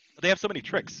 they have so many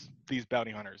tricks. These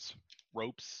bounty hunters,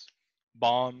 ropes,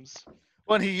 bombs.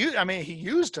 Well, he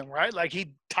used them, right? Like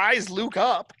he ties Luke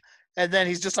up, and then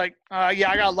he's just like, I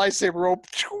got a lightsaber rope.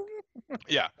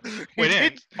 Yeah,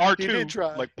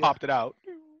 R2 popped it out.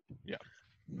 Yeah.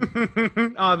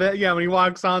 When he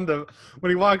walks on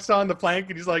the plank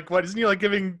and he's like, what isn't he like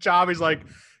giving Jabba? He's like,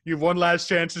 you have one last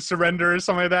chance to surrender or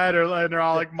something like that, and they're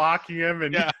all like mocking him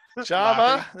and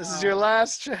Jabba, this is your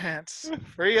last chance.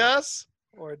 Free us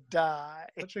or die.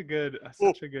 Such a good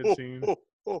scene.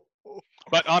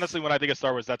 But honestly, when I think of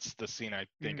Star Wars, that's the scene I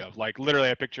think of. Like literally,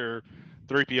 I picture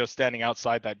 3PO standing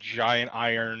outside that giant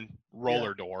iron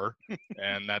roller door,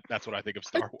 and that's what I think of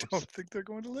Star Wars. I don't think they're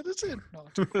going to let us in.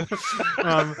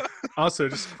 No. Also,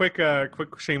 just quick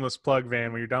shameless plug,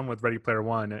 Van. When you're done with Ready Player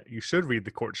One, you should read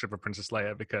The Courtship of Princess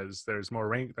Leia because there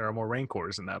are more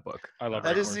Rancors in that book. I love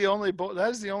that. Is the only book. That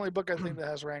is the only book I think that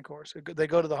has Rancors. They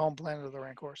go to the home planet of the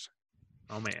Rancors.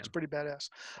 Oh man, it's pretty badass.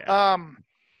 Yeah.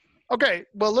 Okay,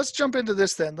 well, let's jump into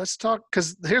this then. Let's talk,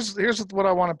 because here's what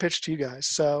I want to pitch to you guys.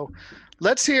 So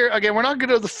let's hear, again, we're not going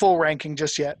to do the full ranking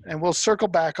just yet, and we'll circle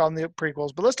back on the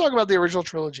prequels, but let's talk about the original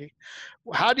trilogy.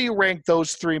 How do you rank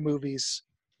those three movies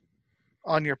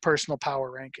on your personal power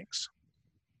rankings?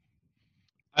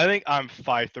 I think I'm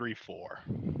 5-3-4.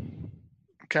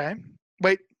 Okay.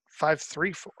 Wait,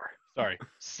 5-3-4. Sorry,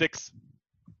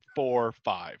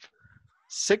 6-4-5.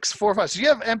 6-4-5. So you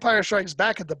have Empire Strikes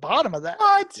Back at the bottom of that.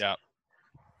 What? Yeah.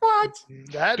 What?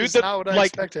 That is not what I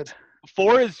expected.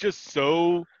 4 is just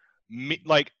so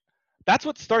that's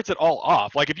what starts it all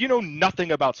off. Like if you know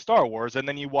nothing about Star Wars and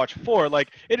then you watch 4, like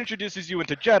it introduces you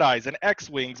into Jedis and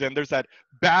X-wings, and there's that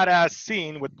badass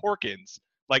scene with Porkins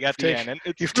like at the end. And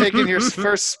you've taken your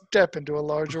first step into a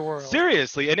larger world.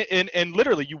 Seriously, and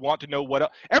literally you want to know what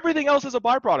everything else is a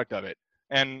byproduct of it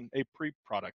and a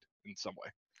pre-product in some way.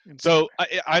 So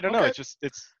I don't know. It's just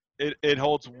it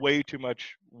holds way too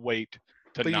much weight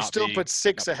to. But you still put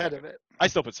 6 ahead of it. I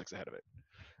still put 6 ahead of it,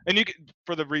 and you can,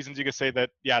 for the reasons you could say that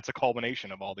it's a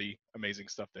culmination of all the amazing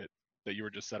stuff that you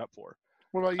were just set up for.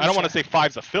 What about you? I don't want to say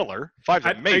 5's a filler. 5's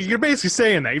amazing. You're basically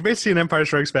saying that. You're basically saying Empire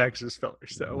Strikes Back is filler.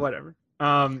 So whatever.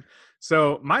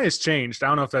 So mine has changed. I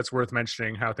don't know if that's worth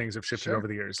mentioning how things have shifted over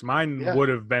the years. Mine would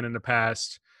have been in the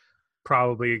past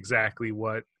probably exactly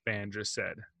what Van just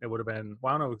said. It would have been, I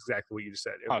don't know exactly what you just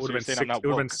said. It would have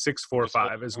been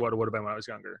 6-4-5 is what it would have been when I was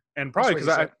younger. And probably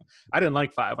because I didn't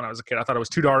like 5 when I was a kid. I thought it was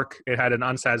too dark. It had an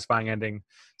unsatisfying ending.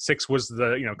 6 was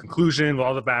the conclusion with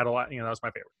all the battle. That was my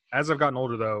favorite. As I've gotten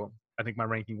older though, I think my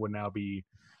ranking would now be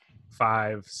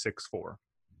 5, 6, 4.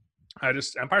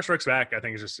 Empire Strikes Back, I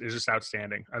think is just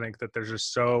outstanding. I think that there's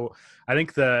just I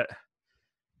think the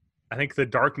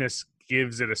darkness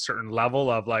gives it a certain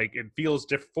level of like, it feels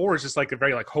different. 4 is just like a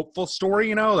very like hopeful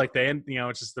story, like the end,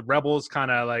 it's just the rebels kind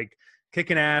of like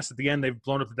kicking ass at the end. They've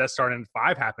blown up the Death Star and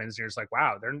 5 happens. And you're just like,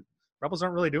 wow, rebels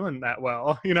aren't really doing that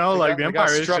well. The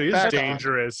Empire is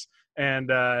dangerous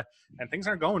and things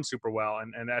aren't going super well.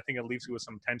 And I think it leaves you with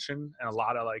some tension and a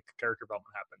lot of like character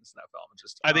development happens in that film.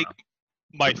 I think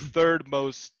my third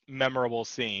most memorable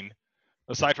scene,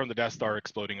 aside from the Death Star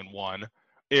exploding in 1,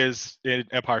 is in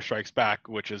Empire Strikes Back,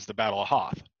 which is the Battle of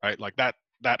Hoth, right? Like that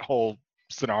whole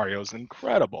scenario is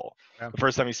incredible. Yeah. The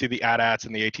first time you see the AT-ATs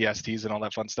and the AT-STs and all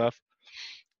that fun stuff.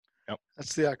 Yep.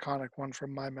 That's the iconic one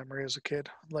from my memory as a kid.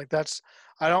 Like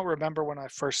I don't remember when I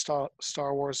first saw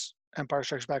Star Wars Empire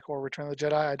Strikes Back or Return of the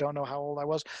Jedi. I don't know how old I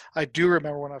was. I do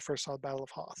remember when I first saw the Battle of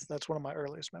Hoth. That's one of my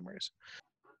earliest memories.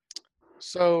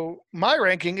 So my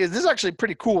ranking is, this is actually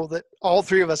pretty cool that all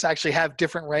three of us actually have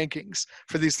different rankings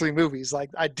for these three movies. Like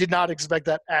I did not expect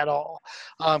that at all,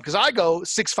 because I go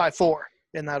 6, 5, 4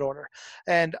 in that order,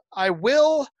 and I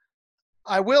will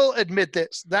admit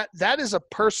this, that is a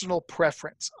personal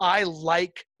preference. I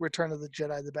like Return of the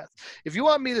Jedi the best. If you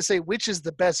want me to say which is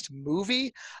the best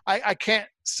movie, I can't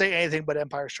say anything but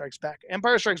Empire Strikes Back.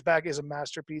 Empire Strikes Back is a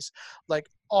masterpiece. Like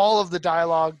all of the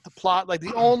dialogue, the plot, like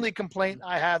the only complaint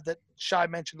I have that Shai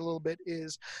mentioned a little bit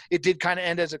is it did kind of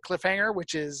end as a cliffhanger,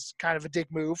 which is kind of a dick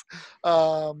move.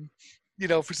 For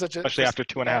such a, Especially after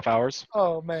 2.5 hours.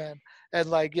 oh man. And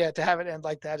like, yeah, to have it end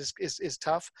like that is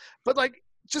tough. But like,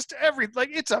 just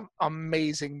it's an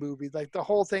amazing movie. Like the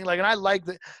whole thing, like, and I like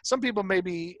that. Some people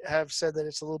maybe have said that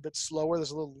it's a little bit slower.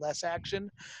 There's a little less action,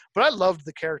 but I loved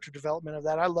the character development of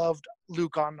that. I loved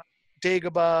Luke on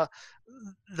Dagobah,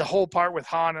 the whole part with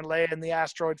Han and Leia in the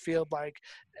asteroid field, like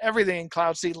everything in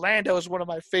Cloud Sea. Lando is one of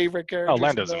my favorite characters. Oh,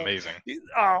 Lando's amazing.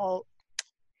 Oh,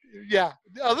 yeah.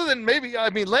 Other than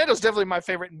Lando's definitely my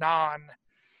favorite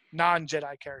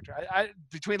non-Jedi character. I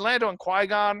between Lando and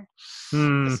Qui-Gon,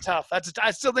 it's tough.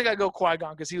 I still think I go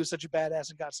Qui-Gon because he was such a badass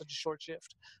and got such a short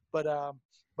shift. But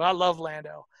I love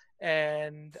Lando,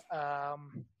 and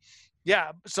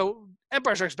so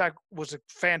Empire Strikes Back was a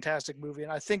fantastic movie,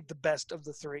 and I think the best of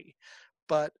the three.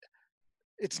 But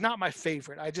it's not my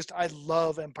favorite. I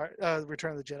love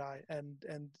Return of the Jedi,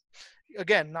 and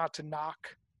again, not to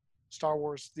knock Star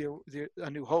Wars, A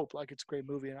New Hope, like it's a great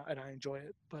movie and I enjoy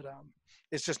it, but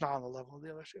it's just not on the level of the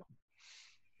other two.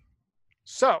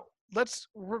 So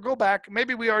we'll go back.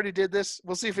 Maybe we already did this.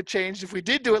 We'll see if it changed. If we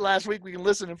did do it last week, we can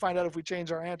listen and find out if we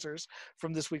change our answers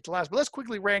from this week to last. But let's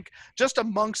quickly rank just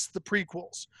amongst the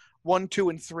prequels, 1, 2,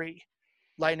 and 3.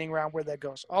 Lightning round, where that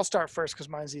goes. I'll start first because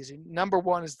mine's easy. Number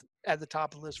 1 is at the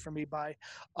top of the list for me by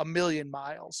a million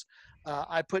miles.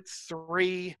 I put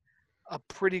 3 a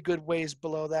pretty good ways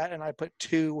below that, and I put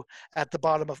 2 at the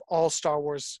bottom of all Star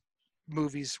Wars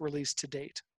movies released to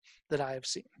date that I have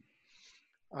seen.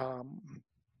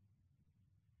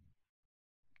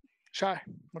 Shai,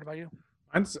 what about you?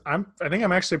 I think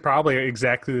I'm actually probably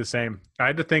exactly the same. I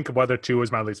had to think of whether 2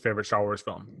 was my least favorite Star Wars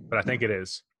film, but I think it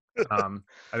is. I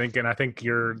think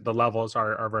the levels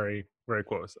are very, very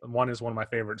close. 1 is one of my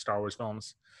favorite Star Wars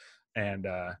films, and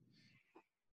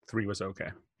 3 was okay.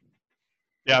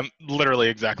 Yeah, I'm literally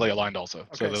exactly aligned also.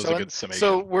 So Okay, those are good summation.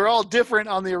 So we're all different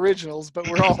on the originals, but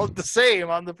we're all the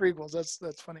same on the prequels.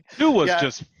 That's funny. 2 was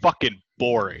just fucking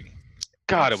boring.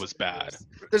 God, it was bad.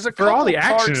 There's a For all the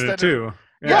couple action parts in that it too.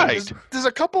 Yeah, Right. there's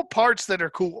a couple parts that are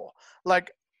cool.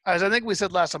 Like, as I think we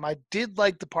said last time, I did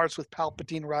like the parts with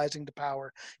Palpatine rising to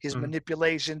power, his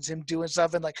manipulations, him doing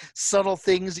stuff, and like subtle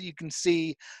things that you can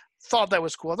see. Thought that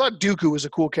was cool. I thought Dooku was a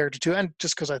cool character too, and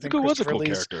just because I think Dooku was a Christopher cool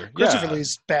Lee's character. Christopher Yeah.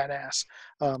 Lee's badass.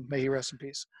 May he rest in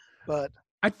peace. But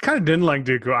I kind of didn't like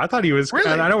Dooku. I thought he was.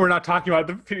 Really? And I know we're not talking about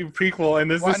the prequel,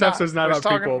 and this episode's not about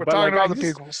prequel. We're but talking like, about the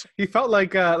prequels. He felt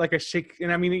like a shake,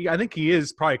 and I mean, I think he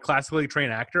is probably a classically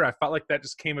trained actor. I felt like that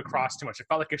just came across too much. It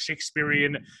felt like a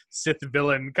Shakespearean Sith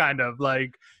villain, kind of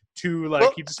like too like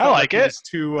Well, he just. I felt like he it. was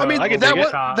too. I can that dig was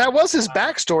it. that was his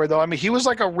backstory though. I mean, he was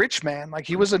like a rich man. Like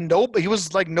he was he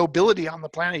was like nobility on the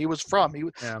planet he was from.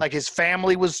 Like his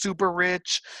family was super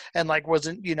rich and like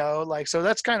wasn't, so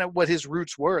that's kind of what his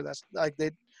roots were. That's like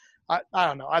I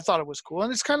don't know. I thought it was cool.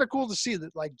 And it's kind of cool to see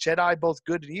that like Jedi, both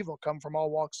good and evil, come from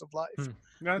all walks of life.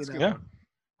 Yeah, that's good. Yeah.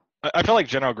 I feel like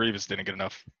General Grievous didn't get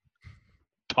enough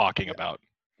talking about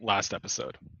last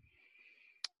episode.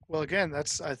 Well, again,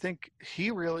 I think he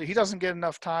doesn't get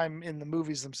enough time in the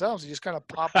movies themselves. He just kind of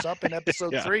pops up in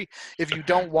episode 3. If you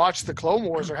don't watch the Clone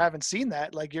Wars or haven't seen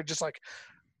that, like you're just like,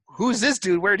 who's this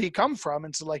dude? Where did he come from?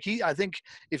 And so like I think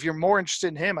if you're more interested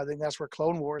in him, I think that's where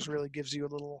Clone Wars really gives you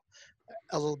a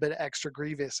little bit of extra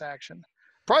Grievous action.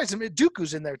 Probably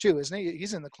Dooku's in there too, isn't he?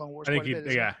 He's in the Clone Wars. I think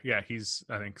he's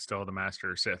I think still the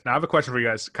Master Sith. Now I have a question for you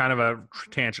guys, kind of a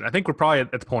tangent. I think we're probably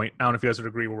at the point, I don't know if you guys would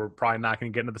agree, where we're probably not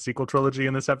going to get into the sequel trilogy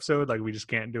in this episode. Like we just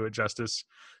can't do it justice.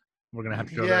 We're going to have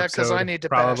to go to because I need to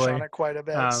bash on it quite a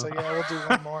bit. So we'll do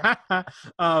one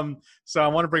more. So I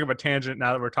want to bring up a tangent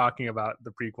now that we're talking about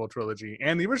the prequel trilogy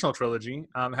and the original trilogy.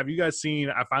 Have you guys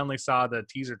seen, I finally saw the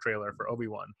teaser trailer for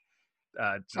Obi-Wan.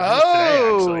 Today,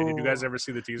 actually. Did you guys ever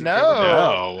see the teaser trailer?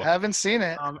 No. Haven't seen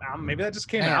it. Maybe that just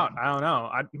came out. I don't know.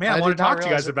 I want to talk to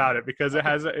you guys about it because it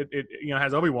has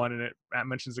has Obi-Wan in it. It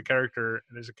mentions a character,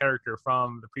 and there's a character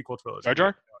from the prequel trilogy. Jar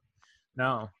Jar?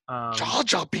 No. Jar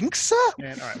Jar Binks?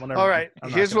 All right.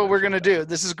 Here's what we're gonna do.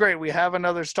 This is great. We have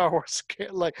another Star Wars.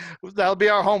 That'll be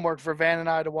our homework for Van and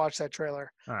I to watch that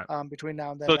trailer. All right. Between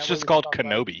now and then. So it's just called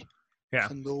Kenobi. Yeah.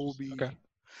 Kenobi. Okay.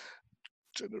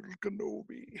 General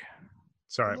Kenobi.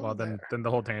 Sorry, Hello well then there. the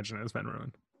whole tangent has been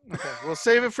ruined. Okay, we'll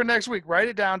save it for next week. Write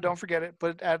it down. Don't forget it.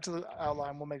 Add it to the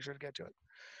outline. We'll make sure to get to it.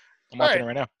 I'm All watching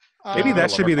right. it right now. Maybe In the that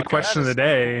middle should of be our the podcast. question of the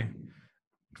That is day.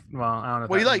 Well, I don't know. If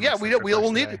Well, that yeah, makes we'll sense for we'll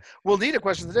question need today. we'll need a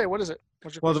question of the day. What is it?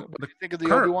 What's your Well, question? What do you think of the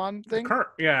current- Obi-Wan thing?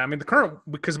 Yeah, I mean the current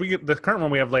because the current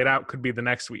one we have laid out could be the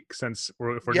next week since if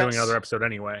we're doing Yes. another episode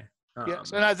anyway.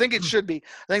 Yes, and I think it should be.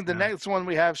 I think the Yeah. next one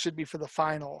we have should be for the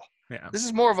final. Yeah. This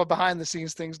is more of a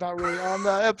behind-the-scenes things, not really on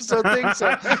the episode thing.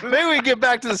 So maybe we get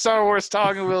back to the Star Wars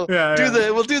talk, and we'll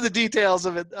do the details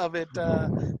of it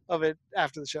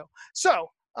after the show.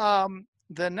 So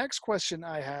the next question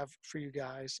I have for you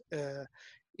guys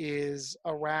is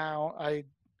around. I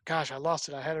lost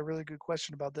it. I had a really good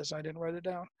question about this. I didn't write it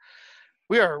down.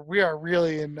 We are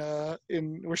really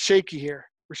we're shaky here.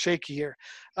 We're shaky here.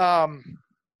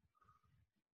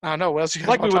 I don't know. What else you guys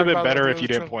Like we want would to have talk been about better the if you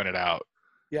didn't trilogy? point it out.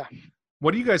 Yeah.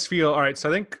 What do you guys feel? All right, so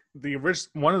I think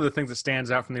one of the things that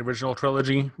stands out from the original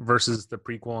trilogy versus the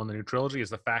prequel and the new trilogy is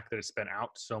the fact that it's been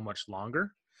out so much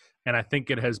longer, and I think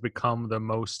it has become the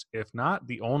most, if not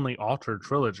the only, altered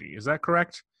trilogy. Is that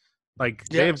correct? Like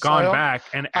they've Yes, gone back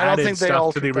and I don't added think they stuff to the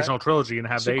altered that. original trilogy, and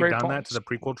have It's a they great done that point. to the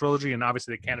prequel trilogy? And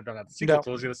obviously they can't have done that to the sequel No.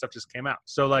 trilogy. That stuff just came out.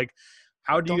 So like,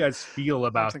 how do you Don't- guys feel I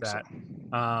about don't that? think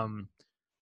so.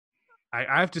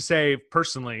 I have to say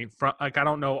personally, I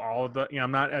don't know all of the,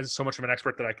 I'm not as so much of an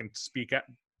expert that I can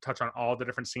touch on all the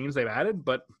different scenes they've added,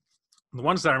 but the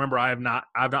ones that I remember, I've not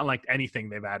liked anything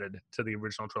they've added to the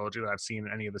original trilogy that I've seen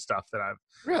in any of the stuff that any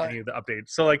Really? of the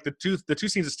updates. So like the two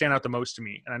scenes that stand out the most to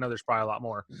me, and I know there's probably a lot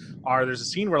more, there's a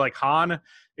scene where like Han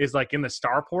is like in the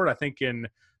starport, I think in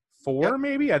 4 Yep.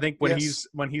 maybe. I think when Yes.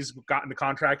 he's gotten the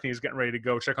contract and he's getting ready to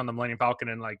go check on the Millennium Falcon,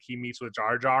 and like he meets with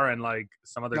Jar Jar and like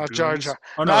some other Not Jar goons. Jar.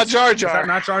 Oh no, Not Jar is that Jar.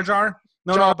 not Jar Jar?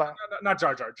 No, Jabba. not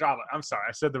Jar Jar. Jabba. I'm sorry,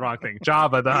 I said the wrong thing.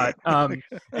 Jabba the Hutt.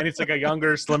 And it's like a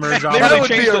younger, slimmer They Jabba. really That would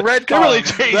be changed a red They really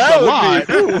con. changed That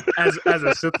a would be- lot. as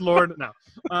a Sith Lord.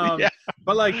 No. Yeah.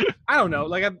 But like I don't know.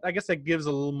 Like I guess that gives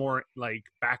a little more like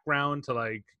background to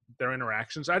like their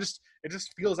interactions. It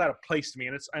just feels out of place to me,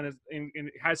 and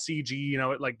it has CG.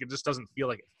 It just doesn't feel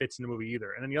like it fits in the movie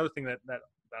either. And then the other thing that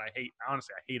I hate,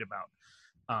 honestly, I hate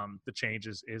about the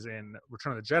changes is in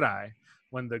Return of the Jedi,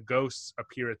 when the ghosts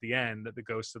appear at the end, the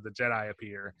ghosts of the Jedi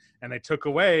appear, and they took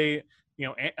away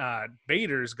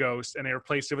Vader's ghost and they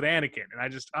replaced it with Anakin, and I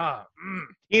just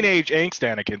Teenage angst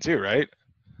Anakin too, right?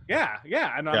 yeah,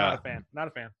 I'm not a fan. Not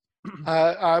a fan.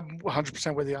 I'm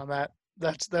 100% with you on that.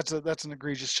 That's an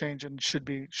egregious change and should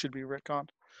be retconned.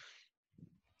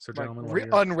 So, Like, gentlemen, what are your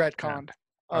unretconned.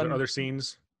 other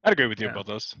scenes? I'd agree with you Yeah. about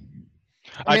those.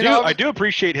 I mean, I do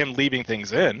appreciate him leaving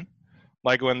things in,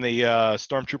 like when the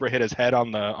stormtrooper hit his head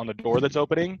on the door that's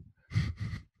opening.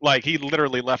 Like he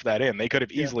literally left that in. They could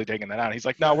have Yeah. easily taken that out. He's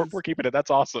like, no, we're keeping it. That's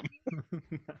awesome.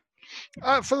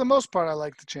 For the most part, I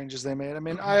like the changes they made. I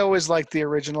mean, I always liked the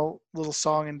original little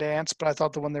song and dance, but I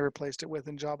thought the one they replaced it with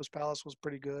in Jabba's Palace was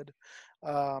pretty good.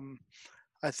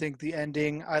 I think the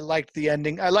ending. I liked the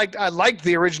ending. I liked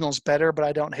the originals better, but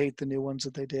I don't hate the new ones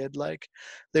that they did. Like,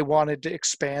 they wanted to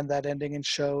expand that ending and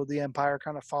show the Empire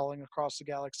kind of falling across the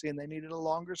galaxy, and they needed a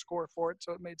longer score for it,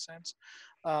 so it made sense.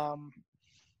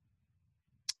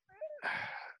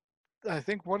 I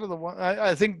think one of the one.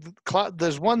 I think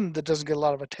there's one that doesn't get a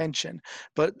lot of attention,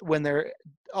 but when they're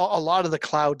a lot of the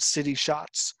Cloud City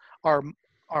shots are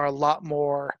a lot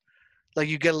more. Like,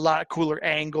 you get a lot cooler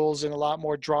angles and a lot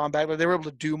more drawn back. Like, they were able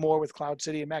to do more with Cloud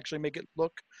City and actually make it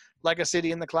look like a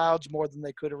city in the clouds more than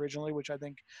they could originally, which I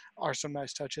think are some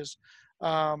nice touches.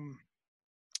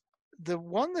 The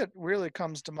one that really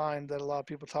comes to mind that a lot of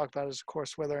people talk about is, of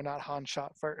course, whether or not Han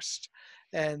shot first.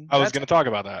 And I was going to talk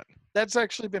about that. that's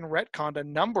actually been retconned a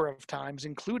number of times,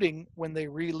 including when they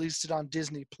released it on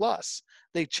Disney Plus.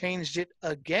 They changed it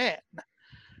again.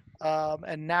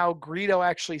 And now Greedo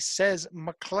actually says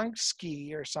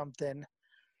McClunkey or something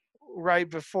right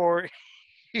before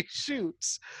he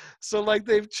shoots. So, like,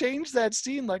 they've changed that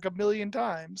scene like a million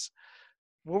times.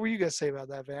 What were you gonna say about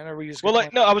that, Van? Or were you just Well, gonna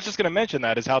like, no, I was just going to mention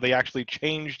that is how they actually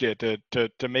changed it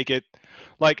to make it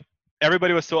like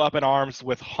everybody was so up in arms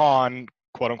with Han,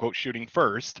 quote unquote, shooting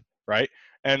first, right?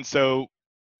 And so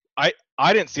I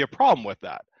didn't see a problem with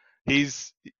that.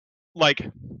 He's like,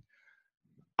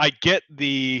 I get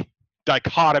the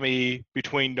dichotomy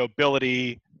between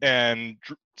nobility and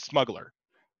smuggler,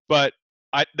 but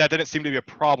that didn't seem to be a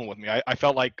problem with me. I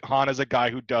felt like Han is a guy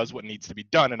who does what needs to be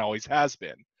done and always has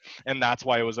been, and that's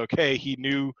why it was okay. He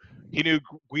knew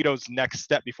Guido's next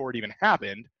step before it even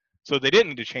happened, so they didn't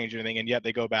need to change anything, and yet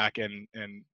they go back and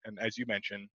as you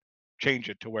mentioned, change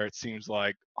it to where it seems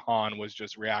like Han was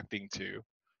just reacting to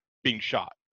being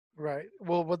shot. Right.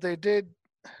 Well, what they did,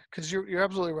 because you're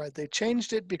absolutely right. They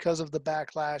changed it because of the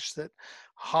backlash that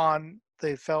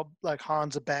they felt like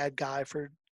Han's a bad guy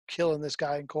for killing this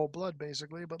guy in cold blood,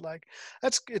 basically. But like,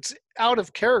 it's out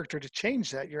of character to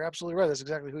change that. You're absolutely right. That's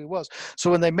exactly who he was.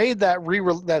 So when they made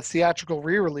that theatrical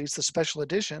re-release, the special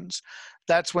editions,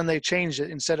 that's when they changed it.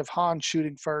 Instead of Han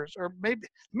shooting first, or maybe they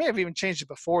may have even changed it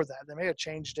before that. They may have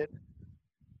changed it.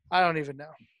 I don't even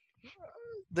know.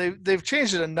 They've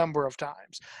changed it a number of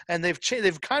times, and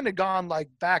they've kind of gone like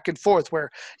back and forth, where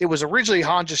it was originally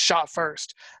Han just shot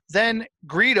first, then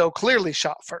Greedo clearly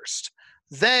shot first,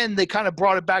 then they kind of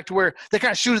brought it back to where they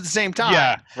kind of shoot at the same time.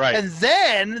 Yeah, right. And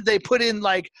then they put in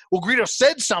like, well, Greedo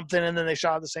said something, and then they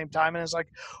shot at the same time, and it's like,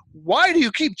 why do you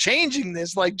keep changing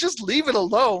this? Like, just leave it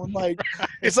alone. Like,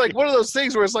 it's like one of those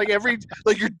things where it's like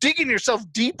you're digging yourself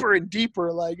deeper and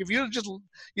deeper. Like, if you just,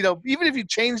 even if you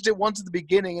changed it once at the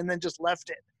beginning and then just left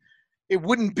it, it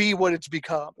wouldn't be what it's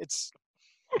become.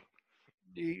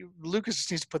 Lucas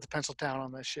just needs to put the pencil down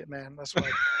on that shit, man. That's why.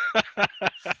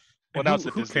 Well, now it's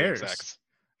who cares? execs.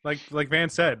 Like Van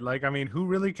said, like, I mean, who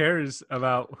really cares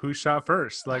about who shot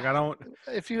first? Like, I don't.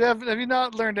 If you have you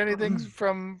not learned anything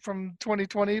from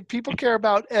 2020? People care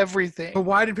about everything. But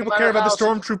why did people care about the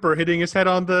stormtrooper hitting his head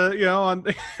on the,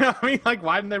 I mean, like,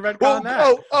 why didn't they retcon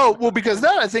that? Well, because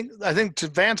that I think to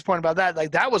Van's point about that, like,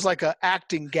 that was like a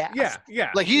acting gaffe. Yeah.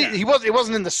 Like it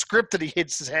wasn't in the script that he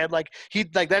hits his head. Like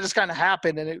that just kind of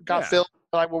happened, and it got filmed.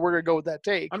 Like, well, we're gonna go with that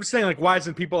take. I'm just saying, like, why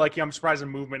isn't people like, I'm surprised the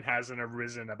movement hasn't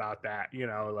arisen about that,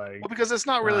 like. Well, because it's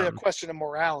not really a question of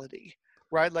morality,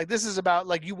 right? Like, this is about,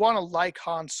 like, you want to like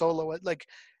Han Solo. Like,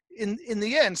 in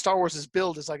the end, Star Wars'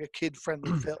 build is like a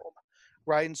kid-friendly film,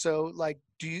 right? And so, like,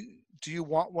 do you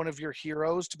want one of your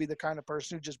heroes to be the kind of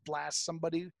person who just blasts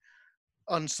somebody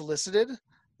unsolicited?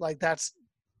 Like,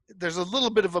 there's a little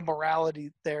bit of a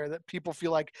morality there that people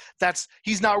feel like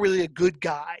he's not really a good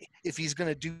guy if he's going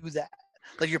to do that.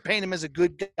 Like, you're painting him as a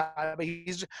good guy, but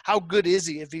how good is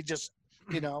he if he just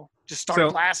start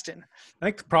blasting? I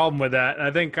think the problem with that,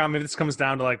 I think, this comes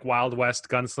down to like Wild West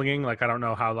gunslinging. Like, I don't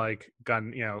know how like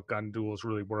gun duels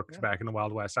really worked back in the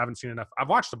Wild West. I haven't seen enough. I've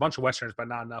watched a bunch of Westerns, but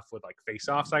not enough with like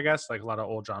face-offs, I guess. Like, a lot of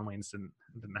old John Waynes didn't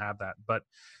have that. But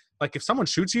like, if someone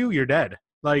shoots you, you're dead.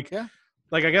 Like,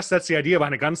 Like, I guess that's the idea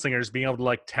behind a gunslinger, is being able to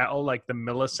like tell like the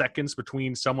milliseconds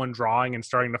between someone drawing and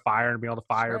starting to fire and being able to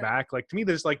fire back. Like, to me,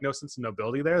 there's like no sense of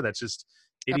nobility there. That's just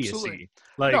idiocy. Absolutely.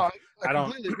 Like, no, I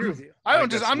completely agree with you. I'm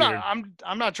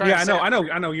not trying. Yeah,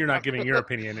 I know you're not giving your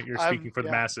opinion. You're speaking for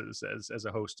the masses as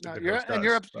a host. No,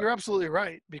 you're absolutely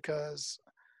right, because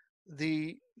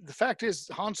the fact is,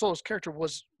 Han Solo's character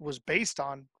was based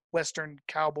on Western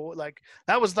cowboy. Like,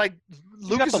 that was like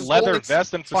Lucas' got the leather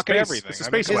vest and fucking everything. It's a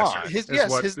space western.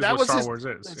 That was Star Wars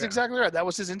is. That's exactly right. That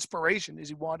was his inspiration, is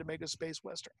he wanted to make a space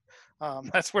western.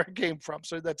 That's where it came from.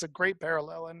 So that's a great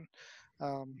parallel, and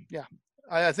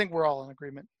I think we're all in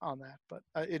agreement on that. But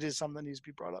it is something that needs to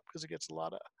be brought up because it gets a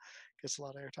lot of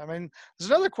airtime. I mean, there's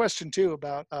another question too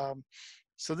about.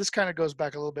 So this kind of goes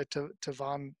back a little bit to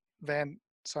Van.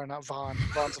 Sorry, not Vaughn.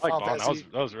 Vaughn's a like Vaughn.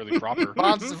 That was really proper.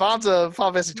 Vaughn's a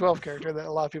Final Fantasy 12 character that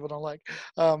a lot of people don't like.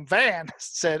 Van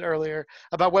said earlier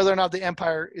about whether or not the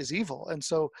Empire is evil. And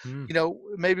so,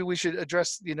 maybe we should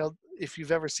address, if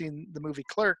you've ever seen the movie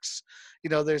Clerks,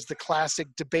 there's the classic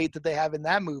debate that they have in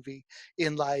that movie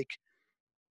in like,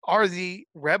 are the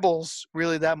rebels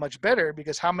really that much better?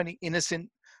 Because how many innocent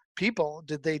people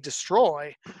did they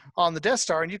destroy on the Death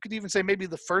Star? And you could even say maybe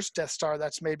the first Death Star,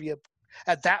 that's maybe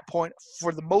at that point,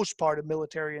 for the most part, a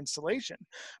military installation.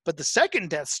 But the second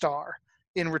Death Star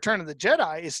in Return of the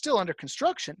Jedi is still under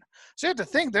construction. So you have to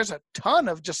think there's a ton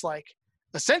of just like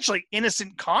essentially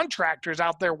innocent contractors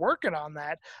out there working on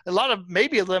that. A lot of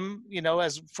them,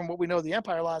 as from what we know of the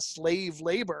Empire, a lot of slave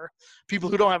labor, people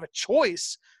who don't have a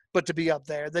choice but to be up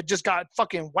there, that just got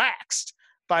fucking waxed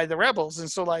by the rebels.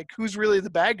 And so, like, who's really the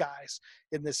bad guys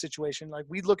in this situation? Like,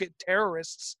 we look at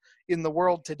terrorists in the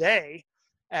world today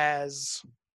as,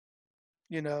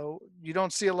 you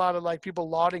don't see a lot of like people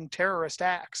lauding terrorist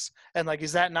acts, and like,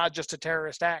 is that not just a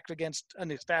terrorist act against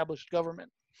an established government?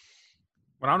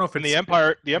 But I don't know if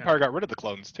the Empire got rid of the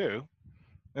clones too,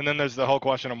 and then there's the whole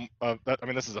question of that. I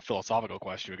mean, this is a philosophical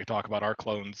question. We could talk about our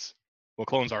clones. Well,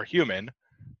 clones are human,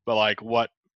 but like,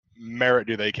 what merit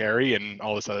do they carry and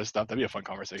all this other stuff? That'd be a fun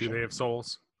conversation. Do they have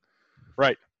souls?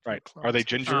 Right. Are they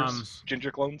ginger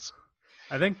clones?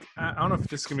 I think, I don't know if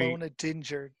this can be. Clone a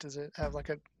ginger, does it have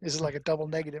is it like a double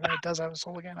negative and it does have a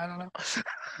soul again? I don't know.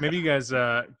 Maybe you guys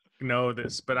know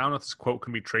this, but I don't know if this quote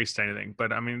can be traced to anything.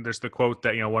 But I mean, there's the quote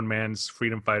that, one man's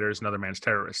freedom fighter is another man's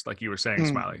terrorist, like you were saying,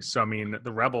 Smiley. So I mean,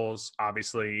 the rebels,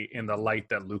 obviously, in the light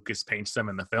that Lucas paints them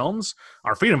in the films,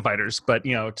 are freedom fighters, but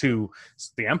to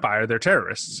the Empire, they're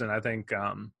terrorists. And I think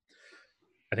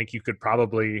you could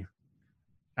probably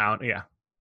yeah.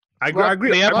 I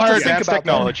agree. The Empire think advanced about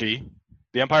technology.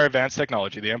 The Empire advanced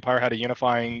technology. The Empire had a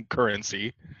unifying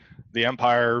currency. The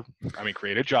Empire,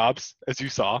 created jobs, as you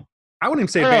saw. I wouldn't even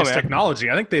say advanced technology.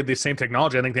 I think they had the same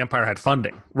technology. I think the Empire had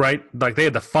funding, right? Like they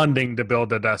had the funding to build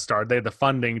the Death Star. They had the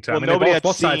funding to. Well,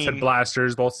 both sides had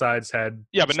blasters. Both sides had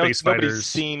but space nobody's fighters.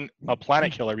 seen a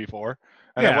planet killer before.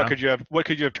 And then what could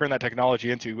you have turned that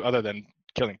technology into other than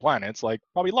killing planets? Like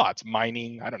probably lots,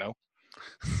 mining. I don't know.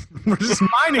 We're just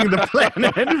mining the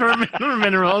planet for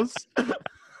minerals.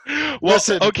 Well,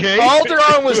 listen, okay.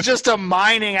 Alderaan was just a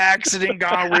mining accident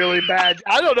gone really bad.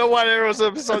 I don't know why there was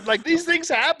like these things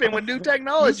happen with new This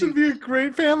technology. would be a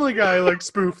great Family Guy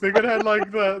spoof. They could have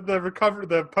had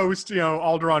the post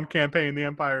Alderaan campaign, the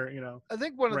Empire. I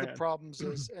think one of the problems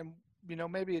is, and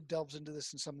maybe it delves into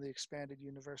this in some of the expanded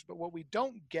universe, but what we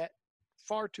don't get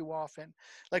far too often,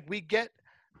 like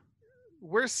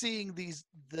we're seeing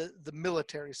the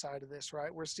military side of this,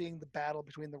 right? We're seeing the battle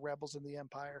between the rebels and the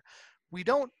Empire. We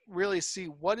don't really see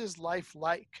what is life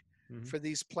like for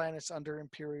these planets under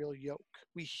Imperial yoke.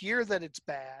 We hear that it's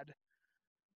bad,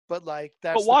 but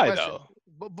that's but why the question.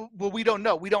 though? But we don't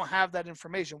know. We don't have that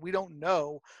information. We don't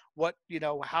know what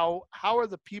how are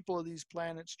the people of these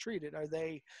planets treated? Are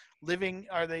they living?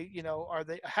 Are they are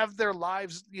they have their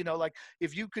lives? Like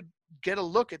if you could get a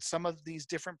look at some of these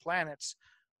different planets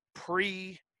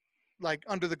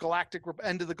under the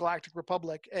end of the Galactic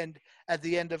Republic and at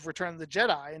the end of Return of the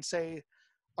Jedi and say,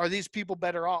 are these people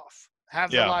better off? Have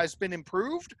their lives been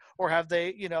improved, or have they,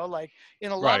 in a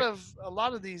lot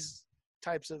of these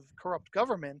types of corrupt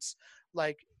governments,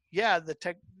 the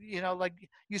tech, like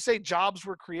you say, jobs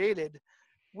were created.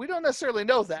 We don't necessarily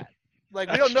know that. We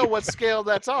don't know what scale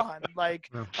that's on.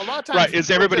 A lot of times, is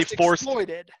everybody forced?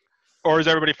 Exploited? Or is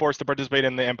everybody forced to participate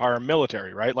in the Empire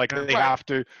military, right? Like they have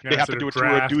to do it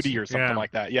through a duty or something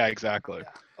like that. Yeah, exactly. Yeah.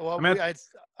 Well,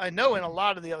 I know in a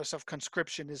lot of the other stuff,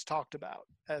 conscription is talked about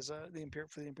as for the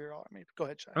Imperial Army. Go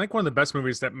ahead, Shai. I think one of the best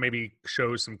movies that maybe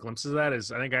shows some glimpses of that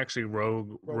is, I think, actually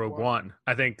Rogue One.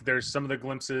 I think there's some of the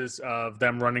glimpses of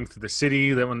them running through the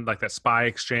city, that when that spy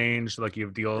exchange,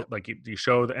 you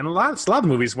show, and a lot of the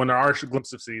movies when there are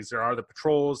glimpses of cities, there are the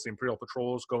patrols, the Imperial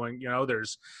patrols going.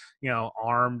 There's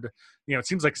armed. It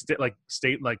seems like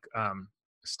state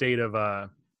of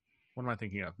what am I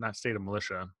thinking of? Not state of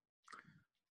militia.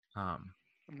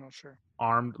 I'm not sure.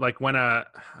 Armed, when I'm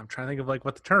trying to think of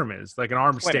what the term is, an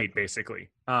armed state, basically.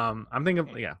 I'm thinking of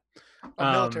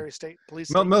military state, police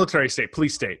state. Military state,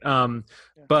 police state.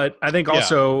 But I think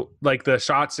also the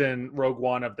shots in Rogue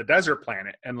One of the desert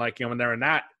planet, and when they're in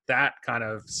that kind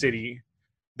of city,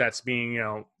 that's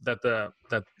being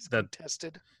it's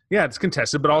contested. Yeah, it's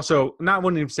contested, but also not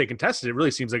when you say contested, it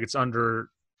really seems like it's under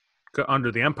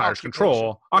the Empire's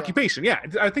control. Occupation, yeah.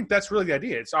 I think that's really the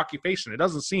idea. It's occupation. It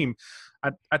doesn't seem.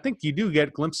 I think you do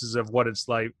get glimpses of what it's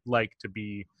like to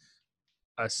be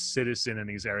a citizen in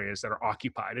these areas that are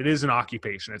occupied. It is an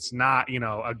occupation. It's not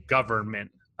a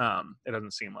government. It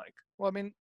doesn't seem like. Well,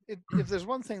 if there's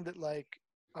one thing that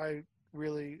I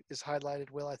really is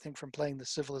highlighted, Will, I think, from playing the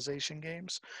Civilization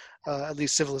games, at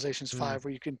least Civilizations 5,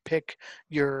 where you can pick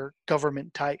your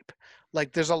government type.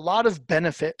 There's a lot of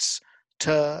benefits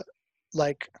to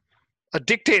a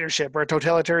dictatorship or a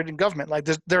totalitarian government.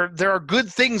 There are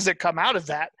good things that come out of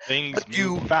that. Things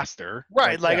move faster.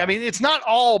 Right. It's not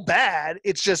all bad.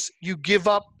 It's just you give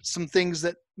up some things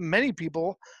that many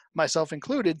people, myself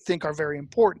included, think are very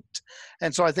important.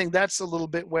 And so I think that's a little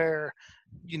bit where,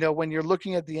 when you're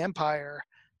looking at the Empire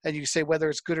and you say whether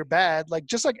it's good or bad,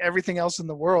 just like everything else in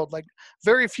the world,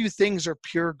 very few things are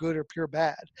pure good or pure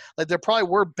bad. There probably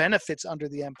were benefits under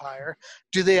the Empire.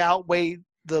 Do they outweigh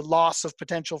the loss of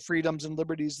potential freedoms and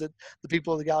liberties that the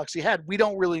people of the galaxy had? We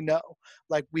don't really know.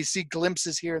 We see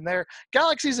glimpses here and there.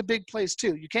 Galaxy is a big place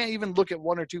too. You can't even look at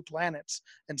one or two planets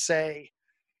and say,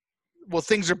 well,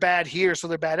 things are bad here, so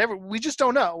they're bad everywhere. We just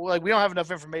don't know. We don't have enough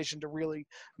information to really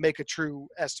make a true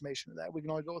estimation of that. We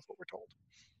can only go with what we're told.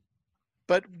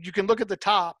 But you can look at the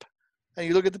top, and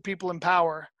you look at the people in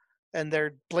power, and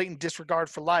their blatant disregard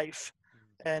for life,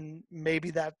 and maybe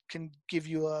that can give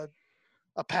you a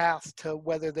path to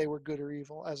whether they were good or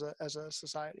evil as a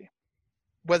society.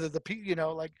 Whether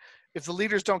if the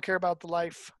leaders don't care about the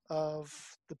life of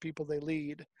the people they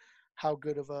lead, how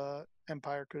good of a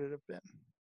empire could it have been?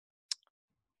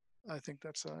 I think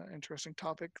that's an interesting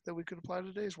topic that we could apply to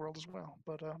today's world as well.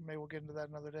 But maybe we'll get into that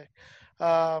another day.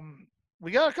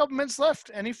 We got a couple minutes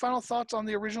left. Any final thoughts on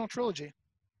the original trilogy?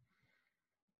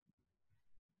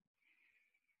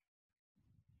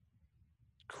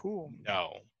 Cool.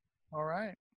 No. All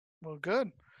right. Well,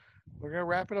 good. We're going to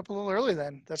wrap it up a little early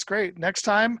then. That's great. Next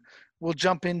time, we'll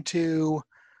jump into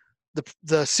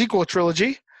the sequel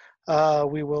trilogy. I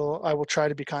will try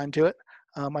to be kind to it.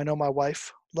 I know my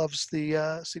wife loves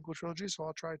the sequel trilogy, so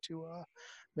I'll try to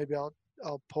maybe I'll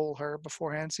poll her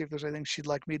beforehand, see if there's anything she'd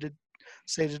like me to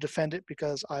say to defend it,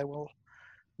 because I will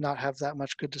not have that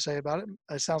much good to say about it.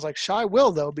 It sounds like Shai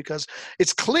will, though, because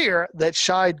it's clear that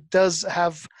Shai does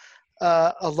have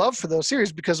a love for those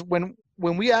series, because when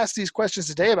we asked these questions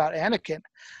today about Anakin,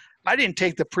 I didn't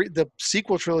take the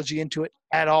sequel trilogy into it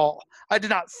at all. I did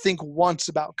not think once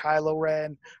about Kylo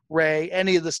Ren, Rey,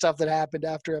 any of the stuff that happened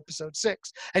after Episode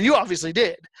 6, and you obviously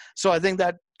did. So I think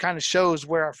that kind of shows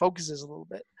where our focus is a little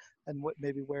bit, and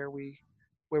where we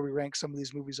rank some of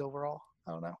these movies overall.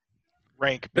 I don't know.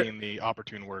 Rank being the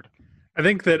opportune word. I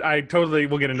think that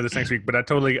we'll get into this next week, but I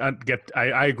totally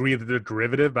I agree that they're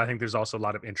derivative, but I think there's also a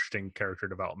lot of interesting character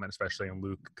development, especially in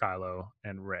Luke, Kylo,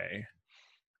 and Rey.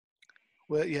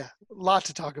 Well, yeah, a lot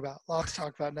to talk about.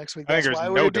 Next week. I think there's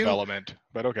no development,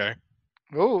 but okay.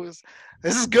 Oh,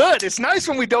 this is good. It's nice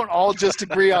when we don't all just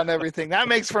agree on everything. That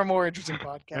makes for a more interesting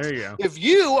podcast. There you go. If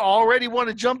you already want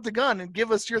to jump the gun and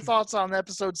give us your thoughts on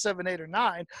episode 7, 8, or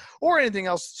 9, or anything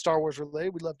else Star Wars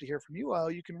related, we'd love to hear from you.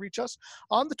 You can reach us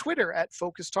on the Twitter at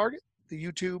Focus Target. The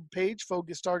YouTube page,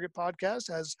 Focus Target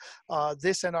Podcast, has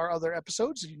this and our other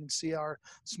episodes. You can see our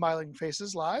smiling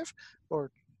faces live,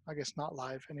 or I guess not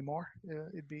live anymore.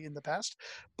 It'd be in the past.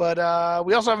 But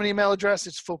we also have an email address.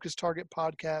 It's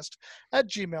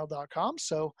focustargetpodcast@gmail.com.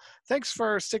 So thanks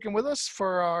for sticking with us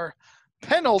for our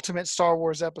penultimate Star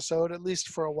Wars episode, at least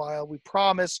for a while. We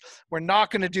promise we're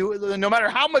not going to do it. No matter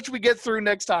how much we get through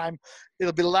next time,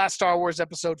 it'll be the last Star Wars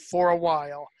episode for a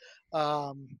while.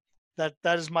 That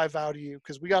is my vow to you,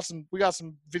 because we got some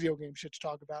video game shit to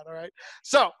talk about. All right.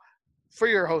 So for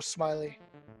your host, Smiley.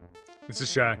 This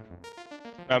is Shai.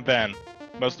 I'm Ben.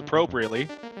 Most appropriately,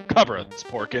 cover us,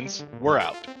 Porkins. We're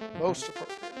out. Most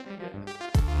appropriate.